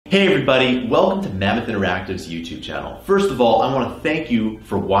Hey everybody, welcome to Mammoth Interactive's YouTube channel. First of all, I want to thank you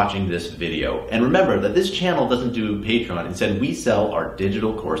for watching this video. And remember that this channel doesn't do Patreon. Instead, we sell our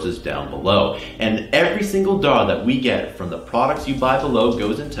digital courses down below. And every single dollar that we get from the products you buy below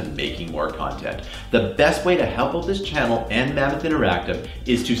goes into making more content. The best way to help out this channel and Mammoth Interactive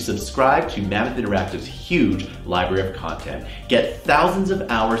is to subscribe to Mammoth Interactive's huge library of content. Get thousands of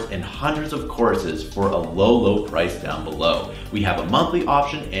hours and hundreds of courses for a low price down below. We have a monthly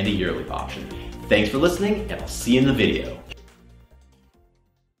option and a yearly option. Thanks for listening, and I'll see you in the video.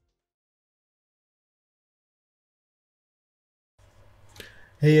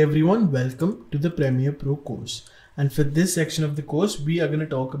 Hey everyone, welcome to the Premiere Pro course. And for this section of the course, we are going to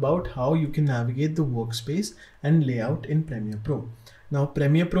talk about how you can navigate the workspace and layout in Premiere Pro. Now,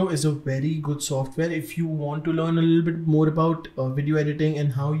 Premiere Pro is a very good software. If you want to learn a little bit more about video editing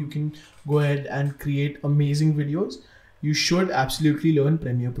and how you can go ahead and create amazing videos, you should absolutely learn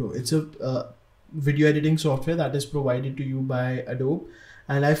Premiere Pro. It's a video editing software that is provided to you by Adobe.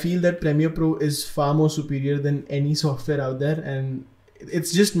 And I feel that Premiere Pro is far more superior than any software out there. And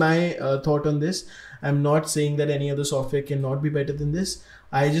it's just my thought on this. I'm not saying that any other software cannot be better than this.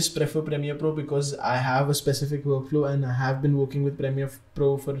 I just prefer Premiere Pro because I have a specific workflow and I have been working with Premiere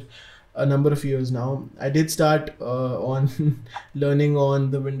Pro for a number of years now. I did start on learning on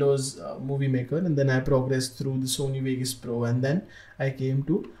the Windows Movie Maker, and then I progressed through the Sony Vegas Pro, and then I came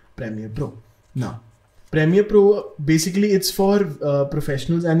to Premiere Pro. Now, Premiere Pro, basically it's for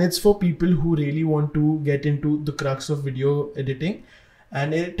professionals, and it's for people who really want to get into the crux of video editing,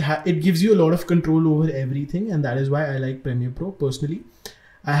 and it gives you a lot of control over everything, and that is why I like Premiere Pro personally.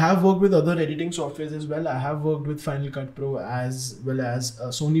 I have worked with other editing softwares as well. I have worked with Final Cut Pro as well as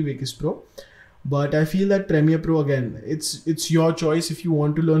Sony Vegas Pro, but I feel that Premiere Pro, again, it's your choice. If you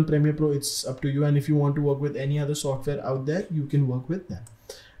want to learn Premiere Pro, it's up to you, and if you want to work with any other software out there, you can work with that.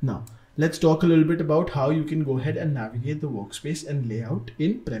 Now, let's talk a little bit about how you can go ahead and navigate the workspace and layout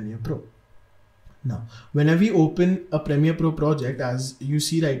in Premiere Pro. Now, whenever you open a Premiere Pro project, as you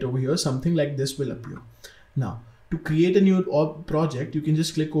see right over here, something like this will appear. Now, to create a new project, you can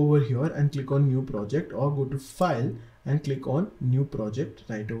just click over here and click on New Project, or go to File and click on New Project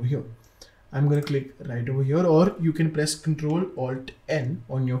right over here. I'm going to click right over here, or you can press Ctrl-Alt-N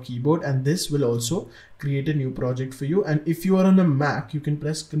on your keyboard, and this will also create a new project for you. And if you are on a Mac, you can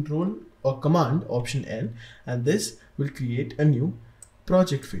press Control or Command Option N, and this will create a new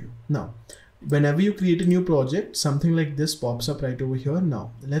project for you. Now, whenever you create a new project, something like this pops up right over here.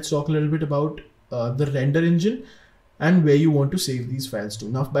 Now, let's talk a little bit about the render engine and where you want to save these files to.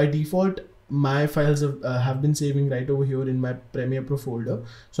 Now, by default, my files have been saving right over here in my Premiere Pro folder.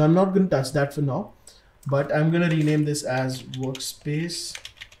 So I'm not going to touch that for now, but I'm going to rename this as Workspace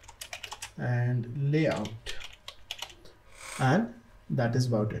and Layout. And that is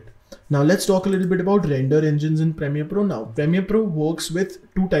about it. Now let's talk a little bit about render engines in Premiere Pro. Now, Premiere Pro works with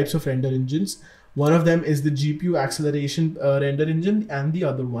two types of render engines. One of them is the GPU acceleration render engine, and the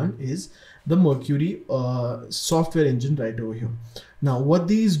other one is the Mercury software engine right over here. Now, what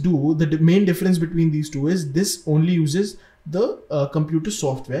these do, the main difference between these two is this only uses the computer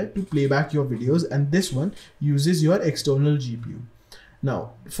software to play back your videos, and this one uses your external GPU.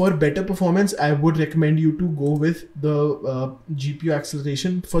 Now, for better performance, I would recommend you to go with the GPU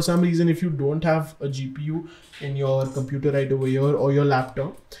acceleration. For some reason, if you don't have a GPU in your computer right over here or your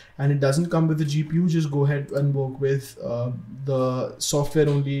laptop, and it doesn't come with a GPU, just go ahead and work with the software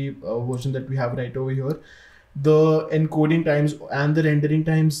only version that we have right over here. The encoding times and the rendering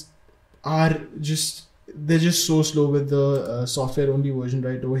times are they're just so slow with the software only version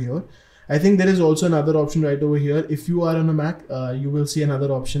right over here. I think there is also another option right over here. If you are on a Mac, you will see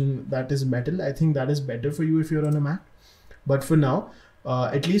another option that is Metal. I think that is better for you if you're on a Mac. But for now,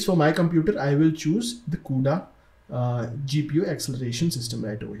 at least for my computer, I will choose the CUDA GPU acceleration system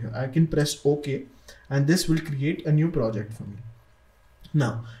right over here. I can press OK, and this will create a new project for me.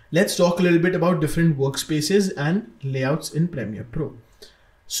 Now, let's talk a little bit about different workspaces and layouts in Premiere Pro.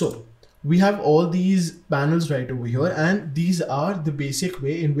 So, we have all these panels right over here, and these are the basic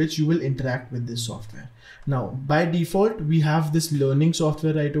way in which you will interact with this software. Now, by default, we have this learning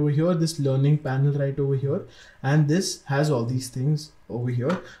software right over here, this learning panel right over here, and this has all these things over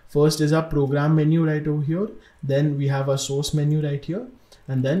here. First is our program menu right over here. Then we have our source menu right here,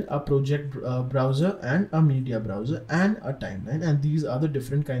 and then a project browser and a media browser and a timeline. And these are the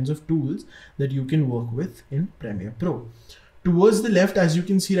different kinds of tools that you can work with in Premiere Pro. Towards the left, as you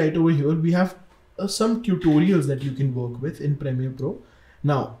can see right over here, we have some tutorials that you can work with in Premiere Pro.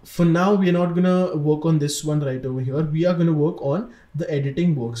 Now, for now, we are not going to work on this one right over here. We are going to work on the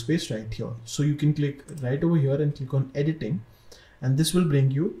editing workspace right here. So you can click right over here and click on editing. and this will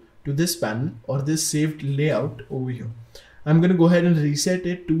bring you to this panel or this saved layout over here. I'm going to go ahead and reset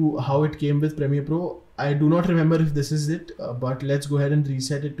it to how it came with Premiere Pro. I do not remember if this is it, but let's go ahead and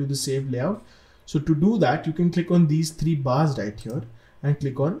reset it to the saved layout. So to do that, you can click on these three bars right here and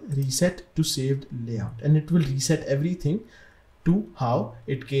click on reset to saved layout, and it will reset everything to how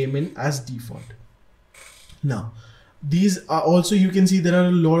it came in as default. Now, these are also, you can see there are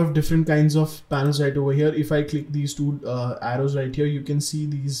a lot of different kinds of panels right over here. If I click these two arrows right here, you can see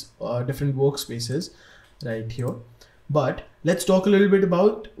these different workspaces right here. But let's talk a little bit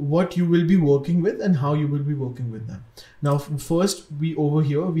about what you will be working with and how you will be working with them. Now, first, over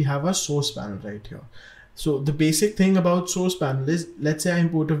here, we have a source panel right here. So the basic thing about source panel is, let's say I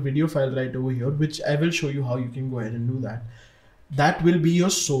import a video file right over here, which I will show you how you can go ahead and do that. That will be your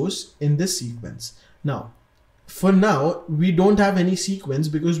source in this sequence. Now, for now, we don't have any sequence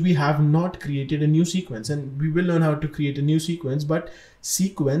because we have not created a new sequence, and we will learn how to create a new sequence, but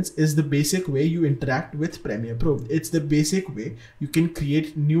sequence is the basic way you interact with Premiere Pro. It's the basic way you can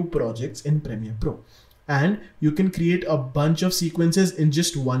create new projects in Premiere Pro. And you can create a bunch of sequences in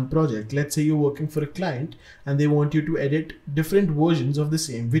just one project. Let's say you're working for a client and they want you to edit different versions of the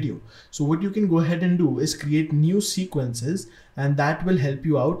same video. So what you can go ahead and do is create new sequences, and that will help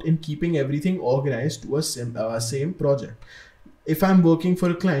you out in keeping everything organized to a same project. If I'm working for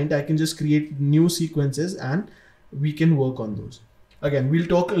a client, I can just create new sequences and we can work on those. Again, we'll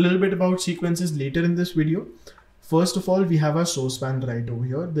talk a little bit about sequences later in this video. First of all, we have our source panel right over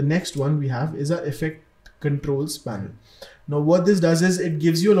here. The next one we have is our effect controls panel. Now what this does is it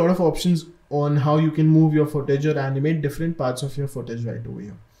gives you a lot of options on how you can move your footage or animate different parts of your footage right over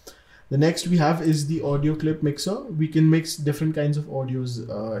here. The next we have is the audio clip mixer. We can mix different kinds of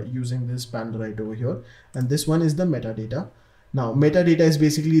audios using this panel right over here. And this one is the metadata. Now metadata is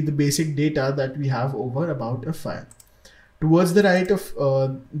basically the basic data that we have over about a file. Towards the right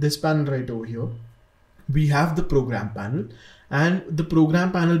of this panel right over here, we have the program panel. And the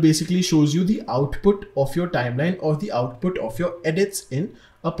program panel basically shows you the output of your timeline or the output of your edits in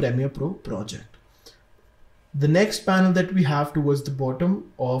a Premiere Pro project. The next panel that we have towards the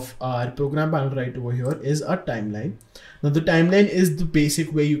bottom of our program panel right over here is our timeline. Now the timeline is the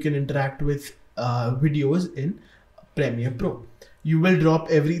basic way you can interact with videos in Premiere Pro. You will drop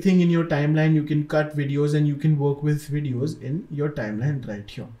everything in your timeline. You can cut videos and you can work with videos in your timeline right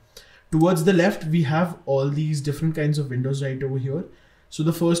here. Towards the left, we have all these different kinds of windows right over here. So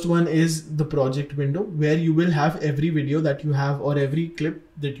the first one is the project window, where you will have every video that you have or every clip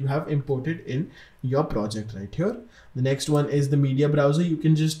that you have imported in your project right here. The next one is the media browser. You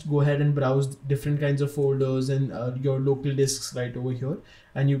can just go ahead and browse different kinds of folders and your local disks right over here.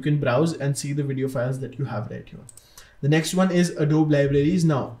 And you can browse and see the video files that you have right here. The next one is Adobe libraries.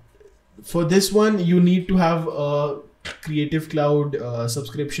 Now, for this one, you need to have a Creative Cloud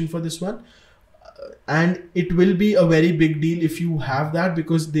subscription for this one, and it will be a very big deal if you have that,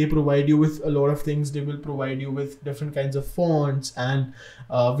 because they provide you with a lot of things. They will provide you with different kinds of fonts and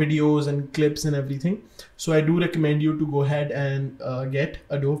videos and clips and everything. So I do recommend you to go ahead and get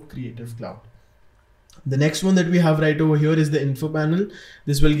Adobe Creative Cloud. The next one that we have right over here is the info panel.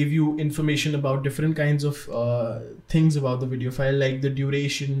 This will give you information about different kinds of things about the video file, like the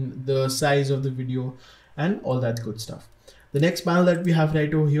duration, the size of the video, and all that good stuff. The next panel that we have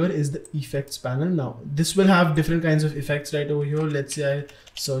right over here is the effects panel. Now this will have different kinds of effects right over here. Let's say I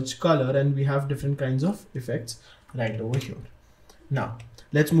search color and we have different kinds of effects right over here. Now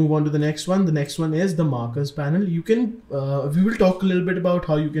let's move on to the next one. The next one is the markers panel. You can we will talk a little bit about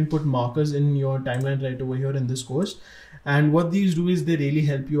how you can put markers in your timeline right over here in this course. And what these do is they really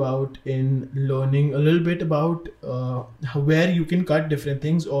help you out in learning a little bit about where you can cut different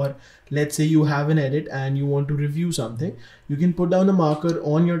things. Or let's say you have an edit and you want to review something, you can put down a marker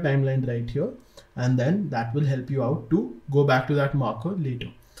on your timeline right here, and then that will help you out to go back to that marker later.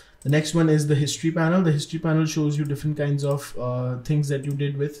 The next one is the history panel. The history panel shows you different kinds of things that you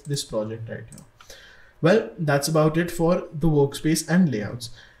did with this project right here. Well, that's about it for the workspace and layouts.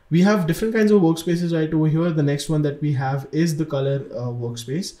 We have different kinds of workspaces right over here. The next one that we have is the color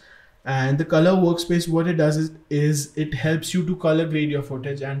workspace. And the color workspace, what it does is it helps you to color grade your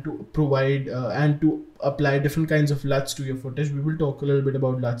footage and to provide and to apply different kinds of LUTs to your footage. We will talk a little bit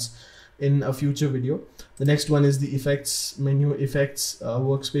about LUTs in a future video. The next one is the effects menu, effects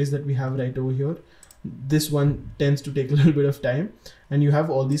workspace that we have right over here. This one tends to take a little bit of time, and you have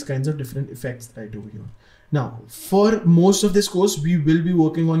all these kinds of different effects right over here. Now, for most of this course, we will be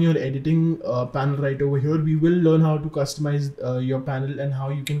working on your editing panel right over here. We will learn how to customize your panel and how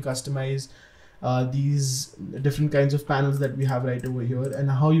you can customize these different kinds of panels that we have right over here,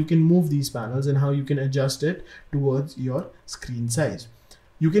 and how you can move these panels and how you can adjust it towards your screen size.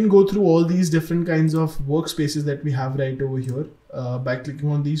 You can go through all these different kinds of workspaces that we have right over here by clicking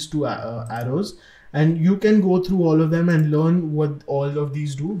on these two arrows, and you can go through all of them and learn what all of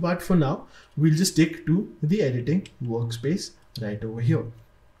these do. But for now, we'll just stick to the editing workspace right over here.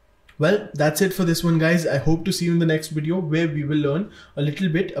 Well, that's it for this one, guys. I hope to see you in the next video, where we will learn a little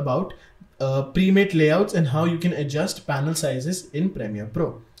bit about pre-made layouts and how you can adjust panel sizes in Premiere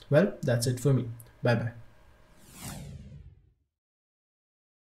Pro. Well, that's it for me. Bye bye.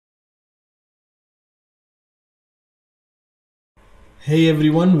 Hey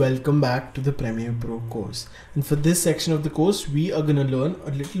everyone, welcome back to the Premiere Pro course. And for this section of the course, we are going to learn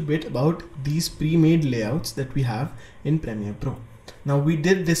a little bit about these pre-made layouts that we have in Premiere Pro. Now, we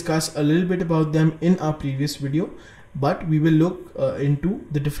did discuss a little bit about them in our previous video, but we will look into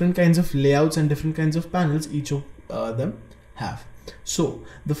the different kinds of layouts and different kinds of panels each of them have. So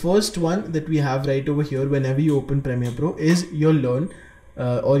the first one that we have right over here whenever you open Premiere Pro is your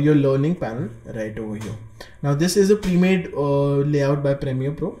your learning panel right over here. Now this is a pre-made layout by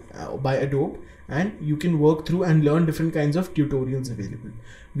Premiere Pro by Adobe, and you can work through and learn different kinds of tutorials available.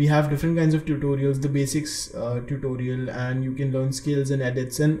 We have different kinds of tutorials, the basics tutorial, and you can learn skills and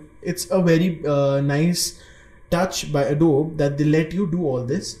edits, and it's a very nice touch by Adobe that they let you do all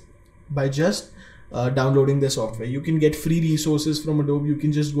this by just downloading the software. You can get free resources from Adobe. You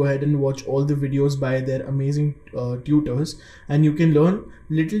can just go ahead and watch all the videos by their amazing tutors, and you can learn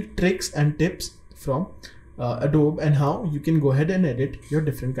little tricks and tips from Adobe and how you can go ahead and edit your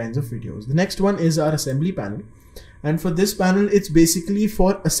different kinds of videos. The next one is our assembly panel, and for this panel, it's basically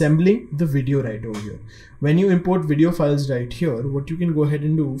for assembling the video right over here. When you import video files right here, what you can go ahead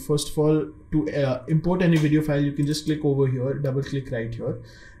and do, first of all, to import any video file, you can just click over here, double click right here,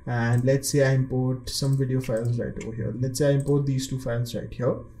 and let's say I import some video files right over here. Let's say I import these two files right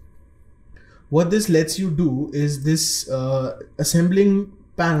here. What this lets you do is this assembling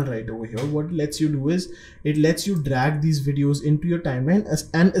panel right over here. What it lets you do is it lets you drag these videos into your timeline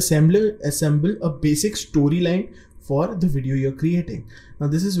and assemble a basic storyline for the video you're creating. Now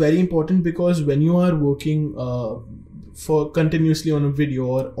this is very important because when you are working for continuously on a video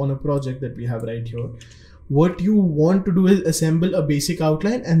or on a project that we have right here, what you want to do is assemble a basic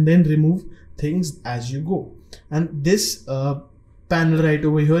outline and then remove things as you go. And this panel right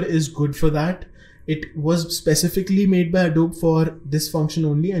over here is good for that. It was specifically made by Adobe for this function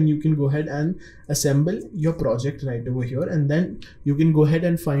only, and you can go ahead and assemble your project right over here, and then you can go ahead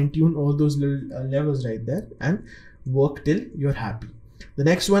and fine tune all those little levels right there and work till you're happy. The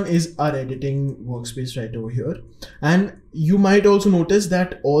next one is our editing workspace right over here, and you might also notice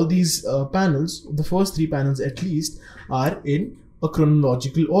that all these panels, the first three panels at least, are in a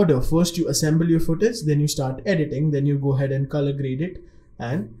chronological order. First you assemble your footage, then you start editing, then you go ahead and color grade it,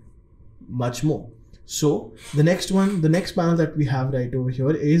 and much more. So the next panel that we have right over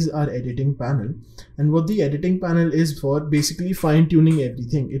here is our editing panel, and what the editing panel is for, basically fine tuning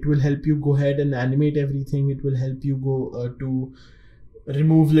everything. It will help you go ahead and animate everything. It will help you go to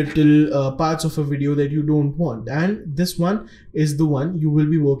remove little parts of a video that you don't want, and this one is the one you will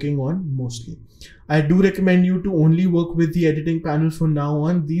be working on mostly. I do recommend you to only work with the editing panel from now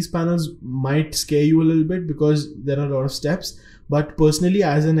on. These panels might scare you a little bit because there are a lot of steps, but personally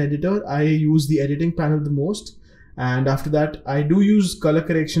as an editor, I use the editing panel the most, and after that I do use color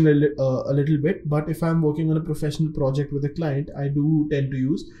correction a little bit. But if I'm working on a professional project with a client, I do tend to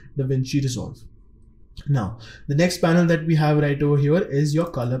use DaVinci Resolve. Now the next panel that we have right over here is your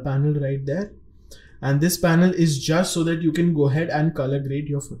color panel right there, and this panel is just so that you can go ahead and color grade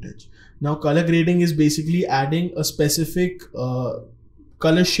your footage. Now color grading is basically adding a specific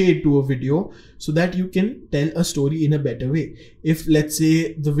color shade to a video so that you can tell a story in a better way. If let's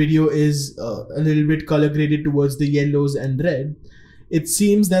say the video is a little bit color graded towards the yellows and red, it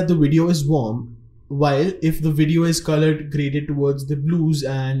seems that the video is warm, while if the video is colored graded towards the blues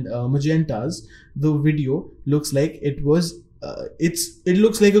and magentas, the video looks like it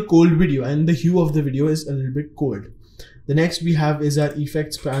looks like a cold video, and the hue of the video is a little bit cold. The next we have is our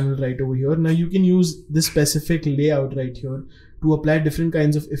effects panel right over here. Now you can use this specific layout right here to apply different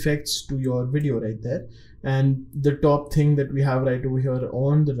kinds of effects to your video right there. And the top thing that we have right over here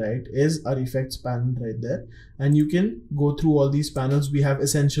on the right is our effects panel right there, and you can go through all these panels. We have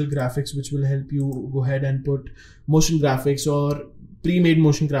essential graphics, which will help you go ahead and put motion graphics or pre-made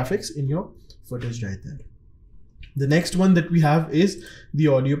motion graphics in your footage right there. The next one that we have is the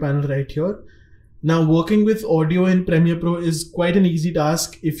audio panel right here. Now working with audio in Premiere Pro is quite an easy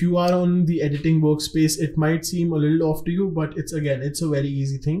task. If you are on the editing workspace, it might seem a little off to you, but it's a very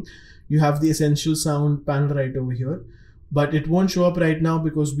easy thing. you have the essential sound panel right over here, but it won't show up right now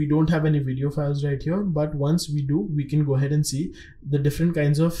because we don't have any video files right here. But once we do, we can go ahead and see the different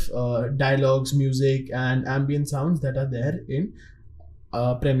kinds of dialogues, music and ambient sounds that are there in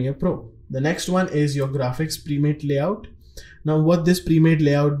Premiere Pro. The next one is your graphics pre-made layout. Now what this pre-made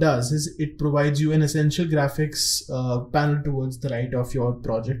layout does is it provides you an essential graphics panel towards the right of your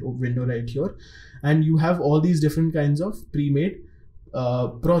project or window right here, and you have all these different kinds of pre-made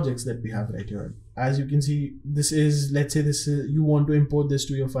projects that we have right here. As you can see, this is, let's say this is, you want to import this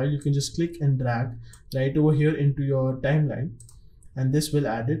to your file, you can just click and drag right over here into your timeline, and this will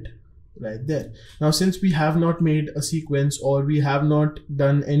add it right there. Now since we have not made a sequence or we have not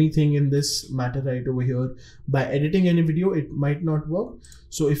done anything in this matter right over here by editing any video, it might not work.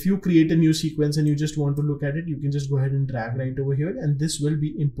 So if you create a new sequence and you just want to look at it, you can just go ahead and drag right over here, and this will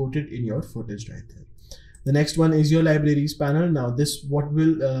be imported in your footage right there. The next one is your libraries panel. Now this, what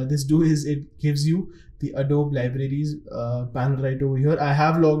will this do is it gives you the Adobe libraries panel right over here. I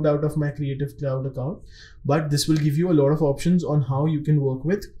have logged out of my Creative Cloud account, but this will give you a lot of options on how you can work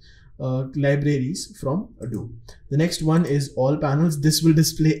with libraries from Adobe. The next one is all panels. This will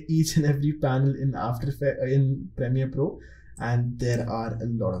display each and every panel in Premiere Pro, and there are a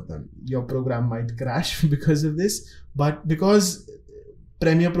lot of them. Your program might crash because of this, but because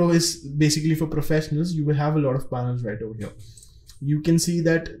Premiere Pro is basically for professionals, you will have a lot of panels right over here. You can see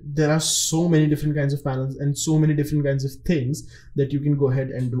that there are so many different kinds of panels and so many different kinds of things that you can go ahead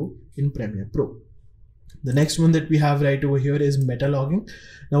and do in Premiere Pro. The next one that we have right over here is meta logging.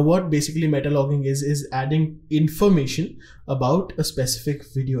 Now what basically meta logging is adding information about a specific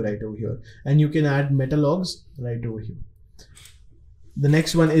video right over here, and you can add meta logs right over here. The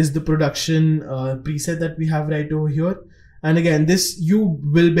next one is the production preset that we have right over here. And again, this, you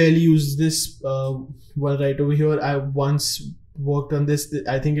will barely use this one right over here. I once worked on this.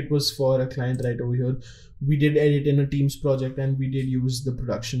 I think it was for a client right over here. We did edit in a Teams project and we did use the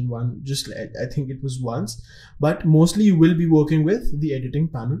production one, just I think it was once, but mostly you will be working with the editing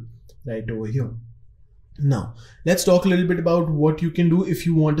panel right over here. Now let's talk a little bit about what you can do if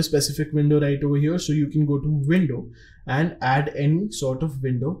you want a specific window right over here. So you can go to window and add any sort of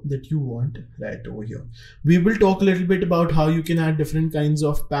window that you want right over here. We will talk a little bit about how you can add different kinds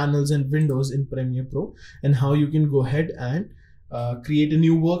of panels and windows in Premiere Pro, and how you can go ahead and create a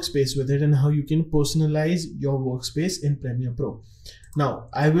new workspace with it, and how you can personalize your workspace in Premiere Pro. Now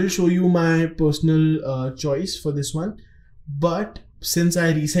I will show you my personal choice for this one, but since I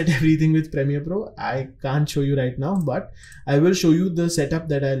reset everything with Premiere Pro, I can't show you right now, but I will show you the setup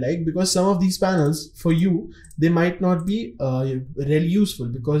that I like, because some of these panels for you, they might not be really useful,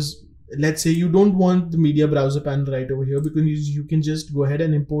 because let's say you don't want the media browser panel right over here, because you can just go ahead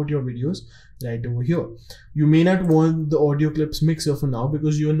and import your videos right over here. You may not want the audio clips mixer for now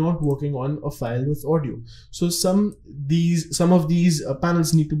because you're not working on a file with audio. So some of these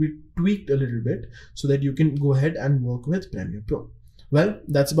panels need to be tweaked a little bit so that you can go ahead and work with Premiere Pro. Well,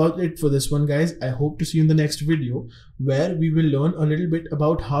 that's about it for this one, guys. I hope to see you in the next video, where we will learn a little bit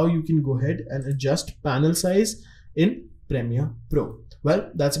about how you can go ahead and adjust panel size in Premiere Pro.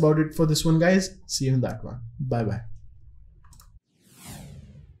 Well, that's about it for this one, guys. See you in that one. Bye bye.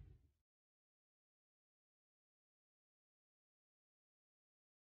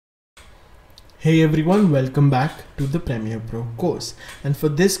 Hey everyone, welcome back to the Premiere Pro course. And for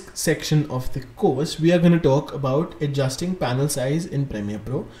this section of the course, we are going to talk about adjusting panel size in Premiere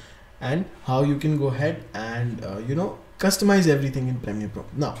Pro and how you can go ahead and customize everything in Premiere Pro.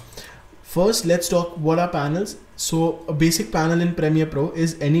 Now, first let's talk what are panels. So a basic panel in Premiere Pro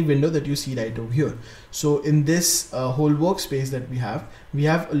is any window that you see right over here. So in this whole workspace that we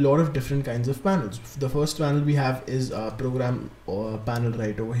have a lot of different kinds of panels. The first panel we have is a program or panel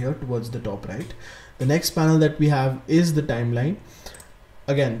right over here towards the top right. The next panel that we have is the timeline.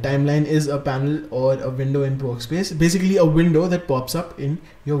 Again, timeline is a panel or a window in workspace, basically a window that pops up in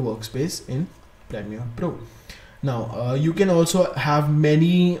your workspace in Premiere Pro. Now you can also have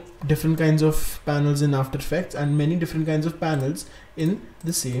many different kinds of panels in After Effects and many different kinds of panels in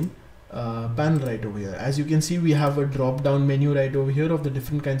the same panel right over here. As you can see, we have a drop down menu right over here of the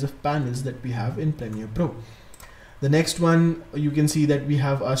different kinds of panels that we have in Premiere Pro. The next one, you can see that we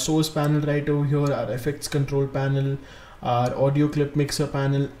have our source panel right over here, our effects control panel, our audio clip mixer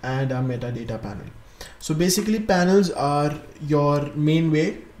panel, and our metadata panel. So basically panels are your main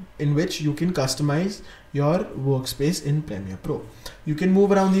way in which you can customize your workspace in Premiere Pro. You can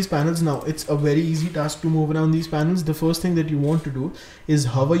move around these panels. Now it's a very easy task to move around these panels. The first thing that you want to do is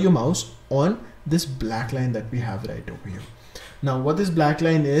hover your mouse on this black line that we have right over here. Now what this black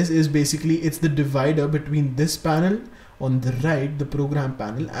line is basically it's the divider between this panel on the right the program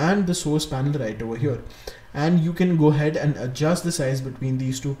panel and the source panel right over here, and you can go ahead and adjust the size between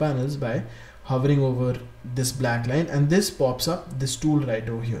these two panels by hovering over this black line, and this pops up this tool right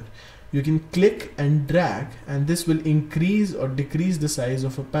over here. You can click and drag, and this will increase or decrease the size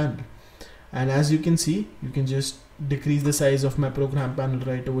of a panel. And as you can see, you can just decrease the size of my program panel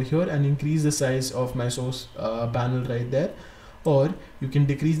right over here and increase the size of my source panel right there, or you can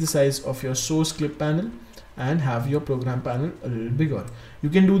decrease the size of your source clip panel and have your program panel a little bigger. You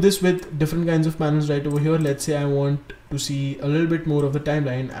can do this with different kinds of panels right over here. Let's say I want to see a little bit more of the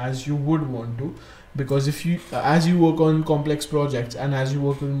timeline, as you would want to, because if you as you work on complex projects and as you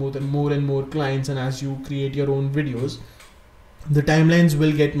work with more and more clients, and as you create your own videos, the timelines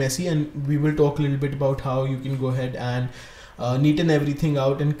will get messy, and we will talk a little bit about how you can go ahead and neaten everything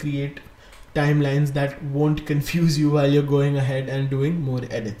out and create timelines that won't confuse you while you're going ahead and doing more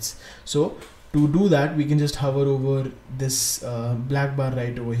edits. So to do that, we can just hover over this black bar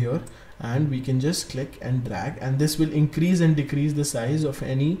right over here, and we can just click and drag, and this will increase and decrease the size of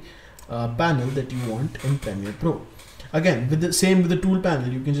any panel that you want in Premiere Pro. Again, with the same with the tool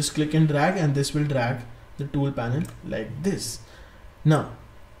panel, you can just click and drag, and this will drag the tool panel like this. Now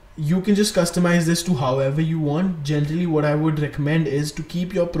you can just customize this to however you want. Generally, what I would recommend is to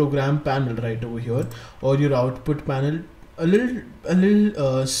keep your program panel right over here, or your output panel a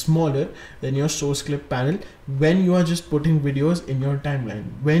little smaller than your source clip panel when you are just putting videos in your timeline.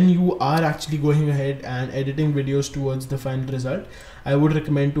 When you are actually going ahead and editing videos towards the final result, I would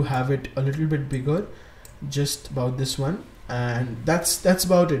recommend to have it a little bit bigger, just about this one. And that's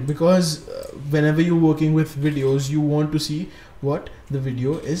about it, because whenever you're working with videos, you want to see what the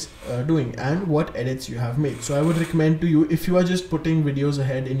video is doing and what edits you have made. So I would recommend to you, if you are just putting videos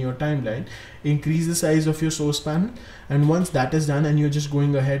ahead in your timeline, increase the size of your source panel, and once that is done and you're just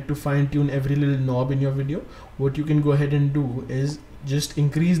going ahead to fine tune every little knob in your video, what you can go ahead and do is just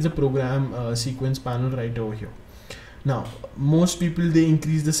increase the program sequence panel right over here. Now most people, they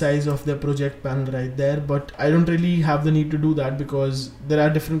increase the size of their project panel right there, but I don't really have the need to do that, because there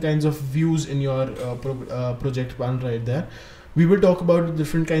are different kinds of views in your project panel right there. We will talk about the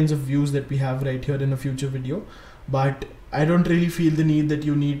different kinds of views that we have right here in a future video, but I don't really feel the need that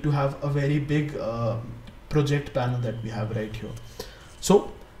you need to have a very big project panel that we have right here.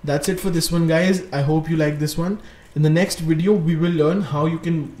 So that's it for this one, guys. I hope you like this one. In the next video, we will learn how you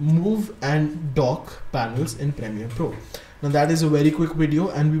can move and dock panels in Premiere Pro. Now that is a very quick video,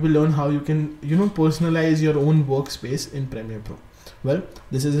 and we will learn how you can, personalize your own workspace in Premiere Pro. Well,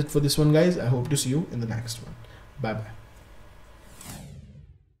 this is it for this one, guys. I hope to see you in the next one. Bye bye.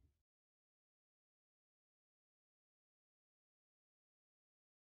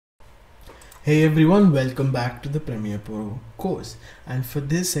 Hey everyone, welcome back to the Premiere Pro course, and for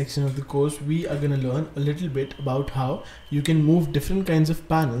this section of the course we are going to learn a little bit about how you can move different kinds of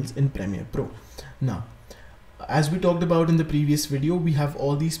panels in Premiere Pro. Now, as we talked about in the previous video, we have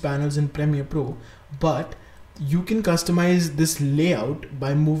all these panels in Premiere Pro, but you can customize this layout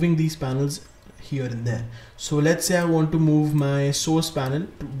by moving these panels here and there. So let's say I want to move my source panel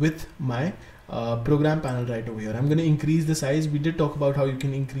with my program panel right over here. I'm going to increase the size. We did talk about how you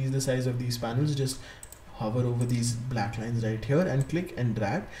can increase the size of these panels. Just hover over these black lines right here and click and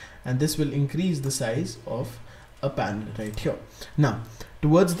drag, and this will increase the size of a panel right here. Now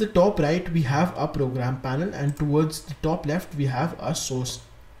towards the top right we have our program panel, and towards the top left we have our source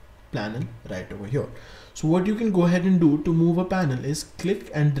panel right over here. So what you can go ahead and do to move a panel is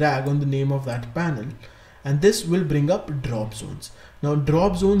click and drag on the name of that panel, and this will bring up drop zones. Now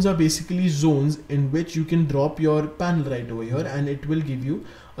drop zones are basically zones in which you can drop your panel right over here, and it will give you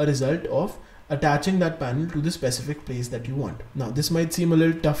a result of attaching that panel to the specific place that you want. Now this might seem a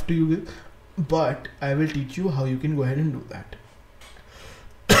little tough to you, but I will teach you how you can go ahead and do that.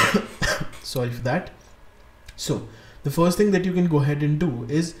 Sorry for that. So the first thing that you can go ahead and do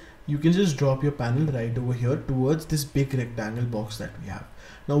is you can just drop your panel right over here towards this big rectangle box that we have.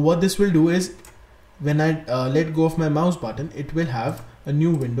 Now what this will do is, when I let go of my mouse button, it will have a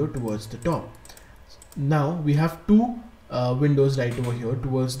new window towards the top. Now we have two windows right over here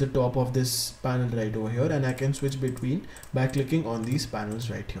towards the top of this panel right over here, and I can switch between by clicking on these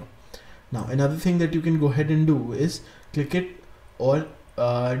panels right here. Now another thing that you can go ahead and do is click it, or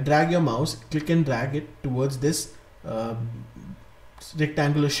drag your mouse, click and drag it towards this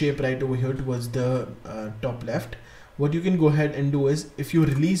rectangular shape right over here towards the top left. What you can go ahead and do is, if you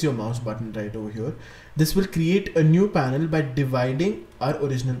release your mouse button right over here, this will create a new panel by dividing our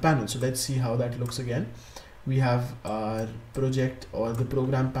original panel. So let's see how that looks again. We have our project or the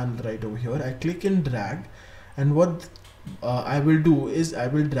program panel right over here. I click and drag, and what I will do is I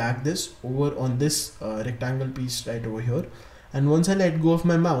will drag this over on this rectangle piece right over here, and once I let go of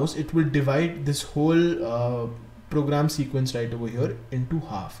my mouse, it will divide this whole program sequence right over here into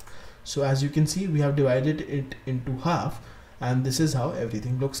half. So as you can see, we have divided it into half, and this is how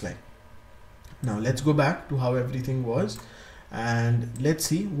everything looks like. Now let's go back to how everything was, and let's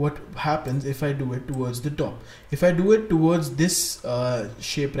see what happens if I do it towards the top. If I do it towards this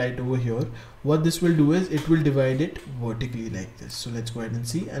shape right over here, what this will do is it will divide it vertically like this. So let's go ahead and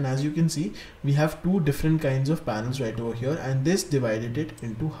see, and as you can see, we have two different kinds of panels right over here, and this divided it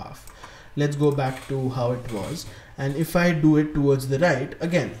into half. Let's go back to how it was, and if I do it towards the right,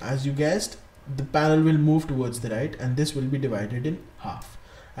 again, as you guessed, the panel will move towards the right, and this will be divided in half.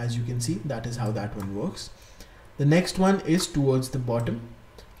 As you can see, that is how that one works. The next one is towards the bottom.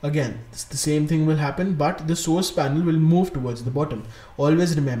 Again, it's the same thing will happen, but the source panel will move towards the bottom.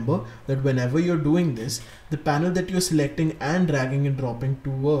 Always remember that whenever you're doing this, the panel that you're selecting and dragging and dropping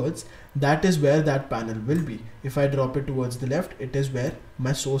towards, that is where that panel will be. If I drop it towards the left, it is where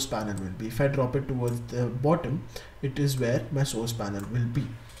my source panel will be. If I drop it towards the bottom, it is where my source panel will be.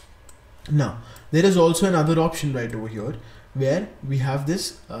 Now, there is also another option right over here where we have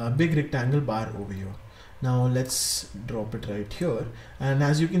this big rectangle bar over here. Now let's drop it right here, and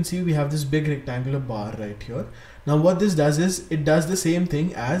as you can see, we have this big rectangular bar right here. Now what this does is it does the same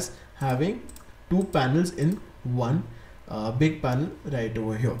thing as having two panels in one big panel right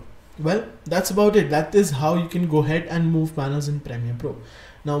over here. Well, that's about it. That is how you can go ahead and move panels in Premiere Pro.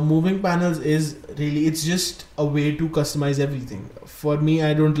 Now moving panels is really, it's just a way to customize everything. For me,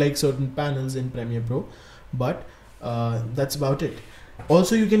 I don't like certain panels in Premiere Pro, but that's about it.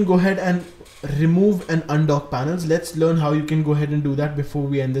 Also, you can go ahead and remove and undock panels. Let's learn how you can go ahead and do that before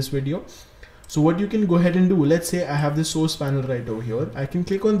we end this video. So what you can go ahead and do, let's say I have this source panel right over here. I can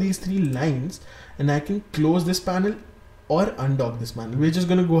click on these three lines and I can close this panel or undock this panel. We're just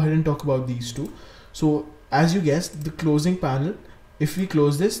going to go ahead and talk about these two. So as you guessed, the closing panel, if we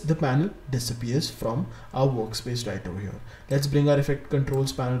close this, the panel disappears from our workspace right over here. Let's bring our effect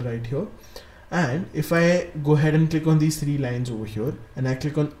controls panel right here. And if I go ahead and click on these three lines over here and I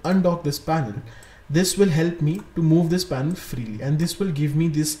click on undock this panel, this will help me to move this panel freely, and this will give me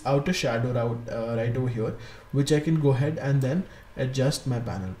this outer shadow right over here, which I can go ahead and then adjust my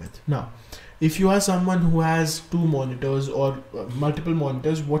panel with. Now, if you are someone who has two monitors or multiple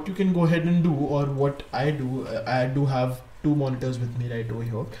monitors, what you can go ahead and do, or what I do have two monitors with me right over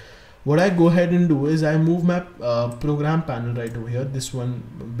here. What I go ahead and do is I move my program panel right over here, this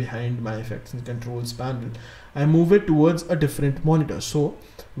one behind my effects and controls panel. I move it towards a different monitor. So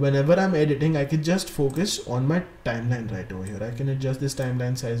whenever I'm editing, I can just focus on my timeline right over here. I can adjust this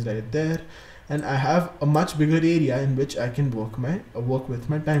timeline size right there, and I have a much bigger area in which I can work with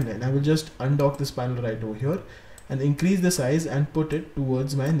my timeline. I will just undock this panel right over here and increase the size and put it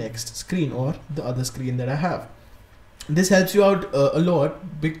towards my next screen or the other screen that I have. This helps you out a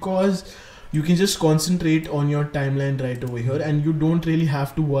lot because you can just concentrate on your timeline right over here, and you don't really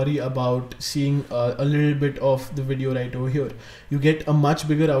have to worry about seeing a little bit of the video right over here. You get a much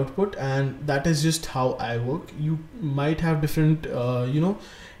bigger output, and that is just how I work. You might have different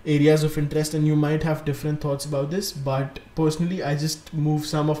areas of interest, and you might have different thoughts about this, but personally I just move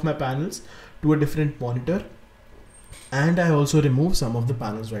some of my panels to a different monitor, and I also remove some of the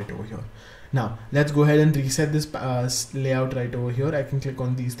panels right over here. Now let's go ahead and reset this layout right over here. I can click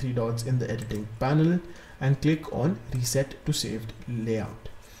on these three dots in the editing panel and click on reset to saved layout,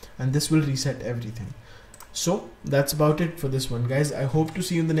 and this will reset everything. So that's about it for this one, guys. I hope to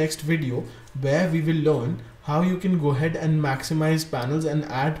see you in the next video where we will learn how you can go ahead and maximize panels and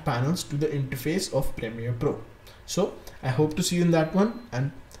add panels to the interface of Premiere Pro. So I hope to see you in that one,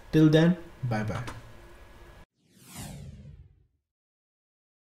 and till then, bye bye.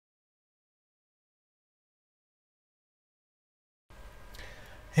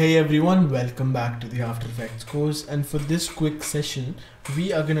 Hey everyone, welcome back to the After Effects course, and for this quick session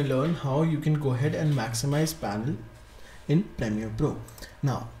we are going to learn how you can go ahead and maximize panel in Premiere Pro.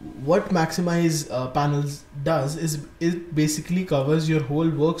 Now what maximize panels does is it basically covers your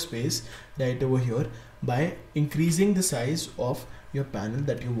whole workspace right over here by increasing the size of your panel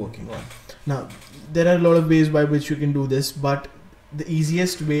that you're working on. Now there are a lot of ways by which you can do this, but the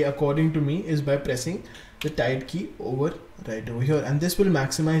easiest way according to me is by pressing the Tab key over right over here, and this will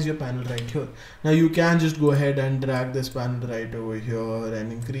maximize your panel right here. Now you can just go ahead and drag this panel right over here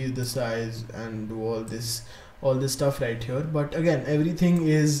and increase the size and do all this stuff right here, but again everything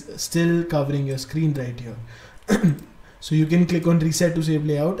is still covering your screen right here. So you can click on reset to save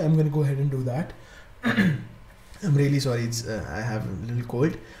layout. I'm going to go ahead and do that. I'm really sorry, it's I have a little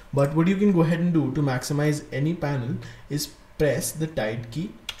cold. But what you can go ahead and do to maximize any panel is press the tide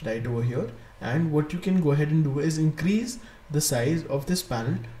key right over here, and what you can go ahead and do is increase the size of this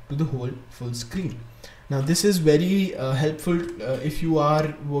panel to the whole full screen. Now this is very helpful if you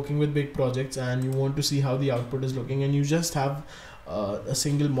are working with big projects and you want to see how the output is looking and you just have a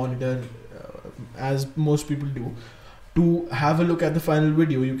single monitor, as most people do. To have a look at the final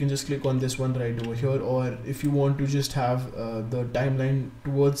video, you can just click on this one right over here, or if you want to just have the timeline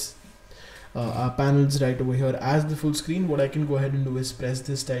towards our panels right over here as the full screen, what I can go ahead and do is press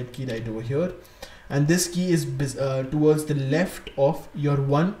this tide key right over here, and this key is towards the left of your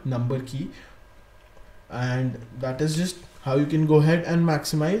one number key, and that is just how you can go ahead and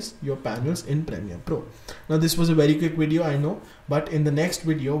maximize your panels in Premiere Pro. Now this was a very quick video, I know, but in the next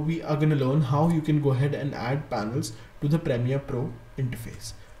video we are going to learn how you can go ahead and add panels to the Premiere Pro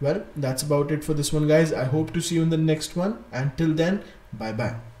interface. Well, that's about it for this one, guys. I hope to see you in the next one. Until then, bye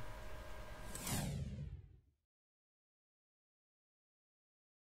bye.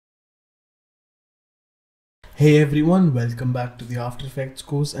 Hey everyone, welcome back to the After Effects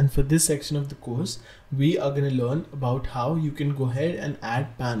course, and for this section of the course we are going to learn about how you can go ahead and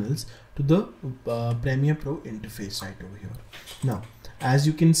add panels to the Premiere Pro interface right over here. Now as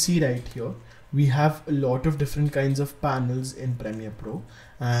you can see right here, we have a lot of different kinds of panels in Premiere Pro,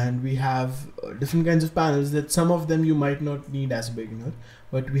 and we have different kinds of panels that some of them you might not need as a beginner,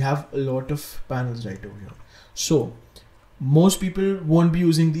 but we have a lot of panels right over here. So most people won't be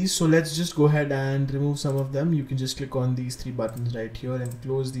using these, so let's just go ahead and remove some of them. You can just click on these three buttons right here and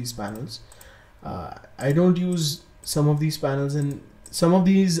close these panels. I don't use some of these panels, and some of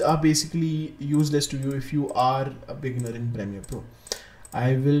these are basically useless to you if you are a beginner in Premiere Pro.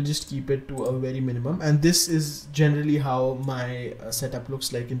 I will just keep it to a very minimum, and this is generally how my setup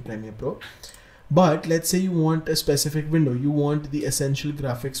looks like in Premiere Pro. But let's say you want a specific window, you want the essential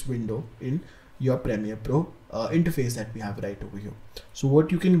graphics window in your Premiere Pro interface that we have right over here. So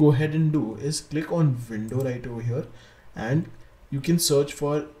what you can go ahead and do is click on window right over here, and you can search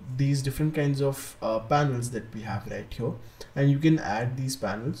for these different kinds of panels that we have right here, and you can add these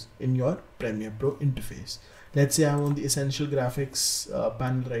panels in your Premiere Pro interface. Let's say I want the essential graphics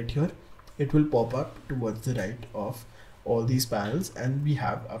panel right here. It will pop up towards the right of all these panels, and we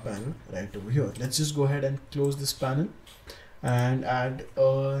have a panel right over here. Let's just go ahead and close this panel and add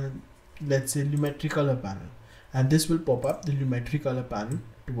let's say Lumetri color panel, and this will pop up the Lumetri color panel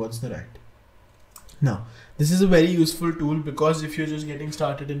towards the right. Now this is a very useful tool because if you're just getting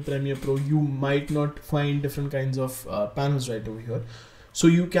started in Premiere Pro, you might not find different kinds of panels right over here. So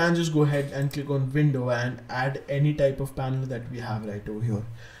you can just go ahead and click on window and add any type of panel that we have right over here.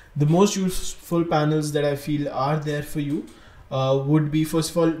 The most useful panels that I feel are there for you would be,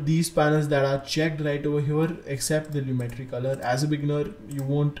 first of all, these panels that are checked right over here, except the Lumetri color. As a beginner, you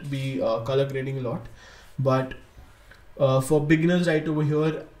won't be color grading a lot, but for beginners right over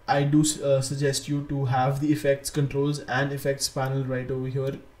here, I do suggest you to have the effects controls and effects panel right over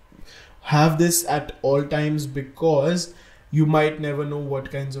here. Have this at all times because you might never know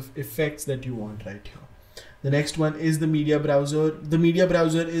what kinds of effects that you want right here. The next one is the media browser. The media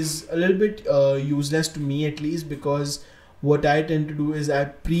browser is a little bit useless to me, at least, because what I tend to do is I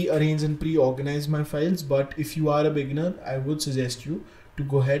pre-arrange and pre-organize my files. But if you are a beginner, I would suggest you to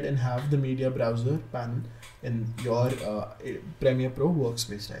go ahead and have the media browser panel in your Premiere Pro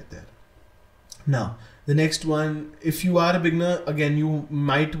workspace right there. Now the next one, if you are a beginner, again you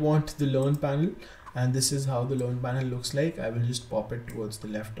might want the learn panel, and this is how the learn panel looks like. I will just pop it towards the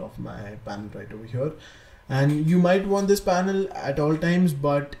left of my panel right over here, and you might want this panel at all times,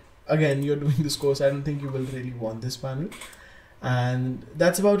 but again, you're doing this course, I don't think you will really want this panel. And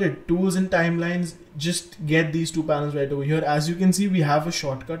that's about it. Tools and timelines, just get these two panels right over here. As you can see, we have a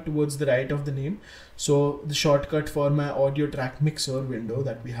shortcut towards the right of the name. So the shortcut for my audio track mixer window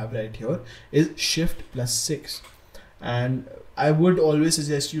that we have right here is Shift+6. And I would always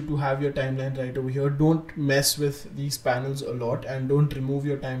suggest you to have your timeline right over here. Don't mess with these panels a lot, and don't remove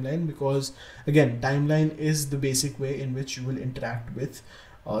your timeline, because again, timeline is the basic way in which you will interact with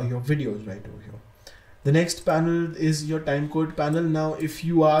your videos right over here. The next panel is your timecode panel. Now, if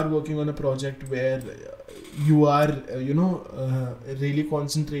you are working on a project where you are, really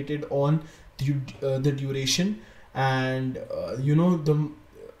concentrated on the duration and, the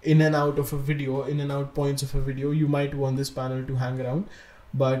in and out of a video, in and out points of a video, you might want this panel to hang around.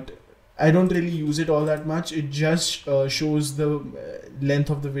 But I don't really use it all that much. It just shows the length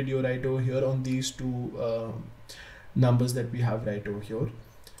of the video right over here on these two numbers that we have right over here.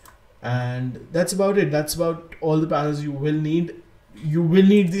 And that's about it. That's about all the panels you will need. You will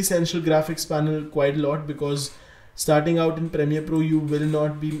need the essential graphics panel quite a lot, because Starting out in Premiere Pro, you will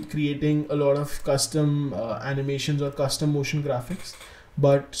not be creating a lot of custom animations or custom motion graphics,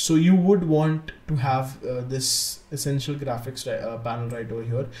 but so you would want to have this essential graphics panel right over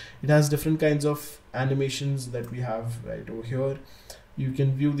here. It has different kinds of animations that we have right over here. You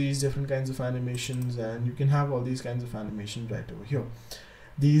can view these different kinds of animations, and you can have all these kinds of animations right over here.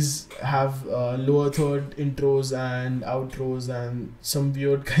 These have lower third intros and outros and some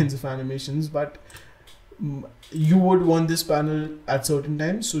weird kinds of animations, but you would want this panel at certain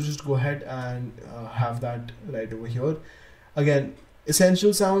times, so just go ahead and have that right over here. Again,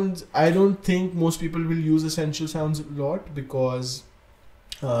 essential sounds, I don't think most people will use essential sounds a lot, because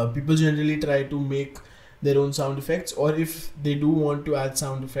people generally try to make their own sound effects, or if they do want to add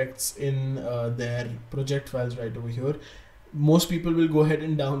sound effects in their project files right over here, most people will go ahead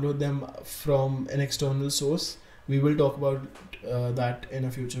and download them from an external source. We will talk about that in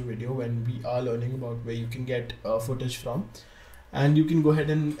a future video when we are learning about where you can get footage from, and you can go ahead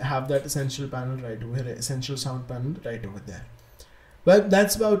and have that essential panel right over here, essential sound panel right over there. Well,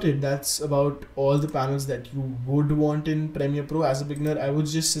 that's about it. That's about all the panels that you would want in Premiere Pro. As a beginner, I would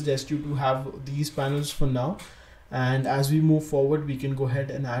just suggest you to have these panels for now, and as we move forward, we can go ahead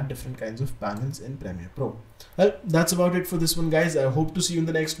and add different kinds of panels in Premiere Pro. Well, that's about it for this one, guys. I hope to see you in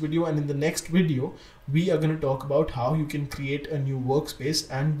the next video, and in the next video we are going to talk about how you can create a new workspace,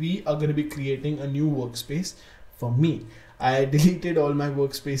 and we are going to be creating a new workspace for me. I deleted all my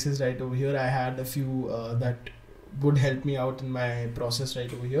workspaces right over here. I had a few that would help me out in my process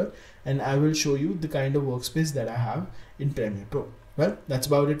right over here, and I will show you the kind of workspace that I have in Premiere Pro. Well, that's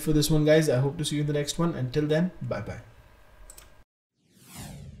about it for this one, guys. I hope to see you in the next one. Until then, bye bye.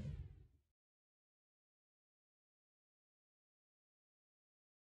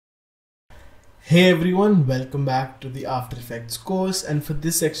 Hey everyone, welcome back to the After Effects course, and for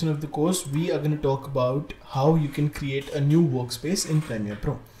this section of the course we are going to talk about how you can create a new workspace in Premiere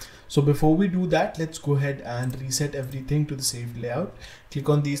Pro. So before we do that, let's go ahead and reset everything to the saved layout. Click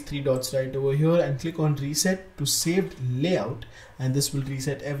on these three dots right over here and click on reset to saved layout, and this will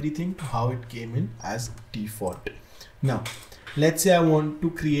reset everything to how it came in as default. Now let's say I want to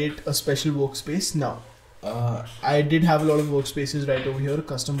create a special workspace. Now I did have a lot of workspaces right over here,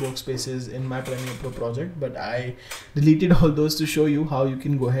 custom workspaces in my Premiere Pro project, but I deleted all those to show you how you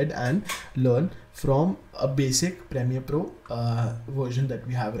can go ahead and learn from a basic Premiere Pro version that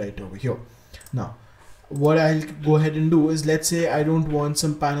we have right over here. Now what I'll go ahead and do is, let's say I don't want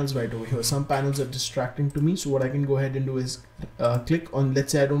some panels right over here. Some panels are distracting to me, so what I can go ahead and do is click on,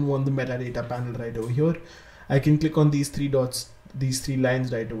 let's say I don't want the metadata panel right over here. I can click on these three dots, these three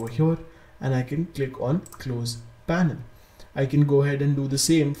lines right over here, and I can click on close panel. I can go ahead and do the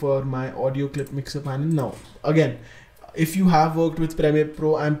same for my audio clip mixer panel. Now again, if you have worked with Premiere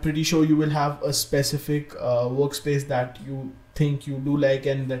Pro, I'm pretty sure you will have a specific workspace that you think you do like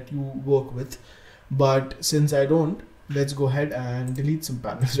and that you work with, but since I don't, let's go ahead and delete some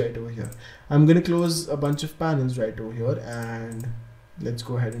panels right over here. I'm gonna close a bunch of panels right over here, and let's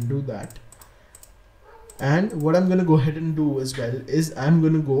go ahead and do that. And what I'm going to go ahead and do as well is I'm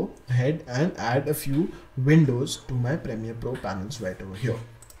going to go ahead and add a few windows to my Premiere Pro panels right over here.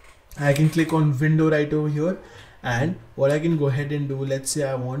 I can click on window right over here, and what I can go ahead and do, let's say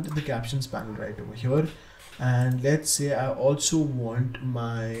I want the captions panel right over here, and let's say I also want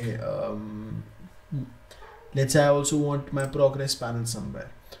my progress panel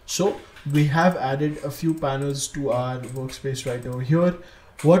somewhere. So we have added a few panels to our workspace right over here.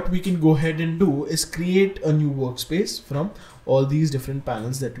 What we can go ahead and do is create a new workspace from all these different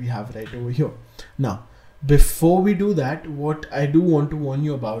panels that we have right over here. Now before we do that, what I do want to warn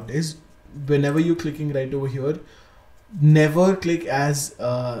you about is, whenever you're clicking right over here, never click as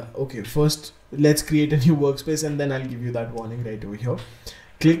okay, first let's create a new workspace and then I'll give you that warning right over here.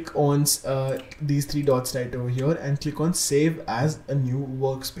 Click on these three dots right over here and click on save as a new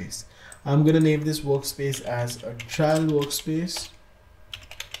workspace. I'm gonna name this workspace as a trial workspace,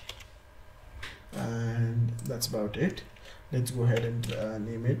 and that's about it. Let's go ahead and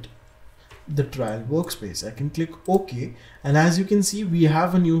name it the trial workspace. I can click OK, and as you can see, we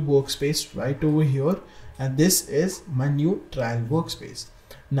have a new workspace right over here, and this is my new trial workspace.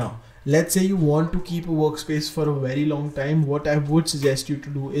 Now let's say you want to keep a workspace for a very long time. What I would suggest you to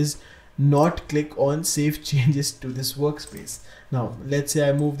do is not click on save changes to this workspace. Now let's say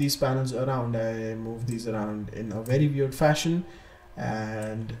I move these panels around. I move these around in a very weird fashion,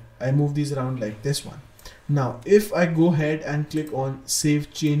 and I move these around like this one. Now if I go ahead and click on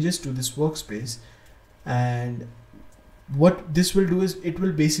save changes to this workspace, and what this will do is it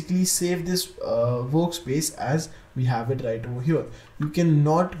will basically save this workspace as we have it right over here. You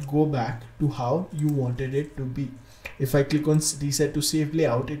cannot go back to how you wanted it to be. If I click on reset to save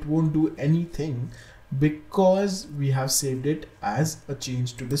layout, it won't do anything because we have saved it as a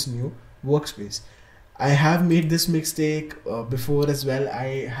change to this new workspace. I have made this mistake before as well.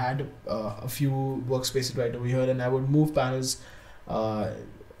 I had a few workspaces right over here, and I would move panels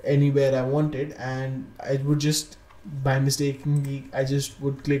anywhere I wanted, and I would just by mistakenly I just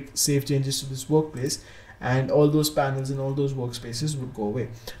would click save changes to this workplace, and all those panels and all those workspaces would go away.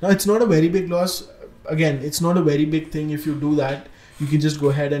 Now it's not a very big loss. Again, it's not a very big thing. If you do that, you can just go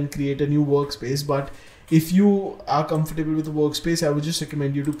ahead and create a new workspace. But if you are comfortable with the workspace, I would just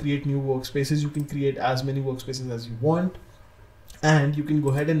recommend you to create new workspaces. You can create as many workspaces as you want, and you can go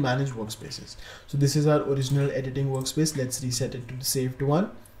ahead and manage workspaces. So this is our original editing workspace. Let's reset it to the saved one.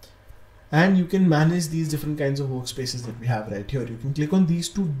 And you can manage these different kinds of workspaces that we have right here. You can click on these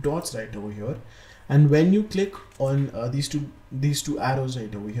two dots right over here, and when you click on these two arrows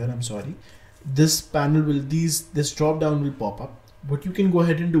right over here, this panel will this drop down will pop up. What you can go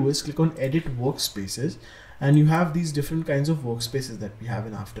ahead and do is click on edit workspaces, and you have these different kinds of workspaces that we have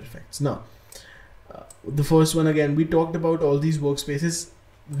in After Effects. Now the first one, again, we talked about all these workspaces.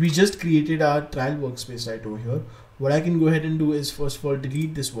 We just created our trial workspace right over here. What I can go ahead and do is first of all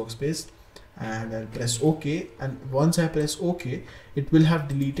delete this workspace, and I'll press OK, and once I press OK, it will have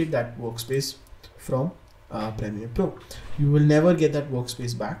deleted that workspace from Premiere Pro. You will never get that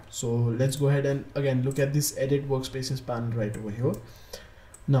workspace back. So let's go ahead and again look at this edit workspaces panel right over here.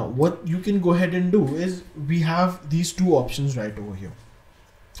 Now what you can go ahead and do is we have these two options right over here.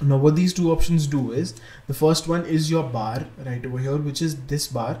 Now what these two options do is, the first one is your bar right over here, which is this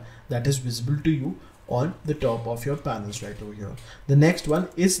bar that is visible to you on the top of your panels right over here. The next one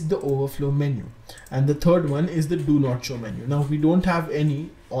is the overflow menu, and the third one is the do not show menu. Now we don't have any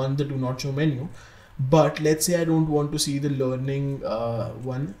on the do not show menu, but let's say I don't want to see the learning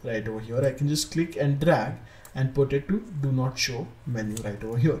one right over here. I can just click and drag and put it to do not show menu right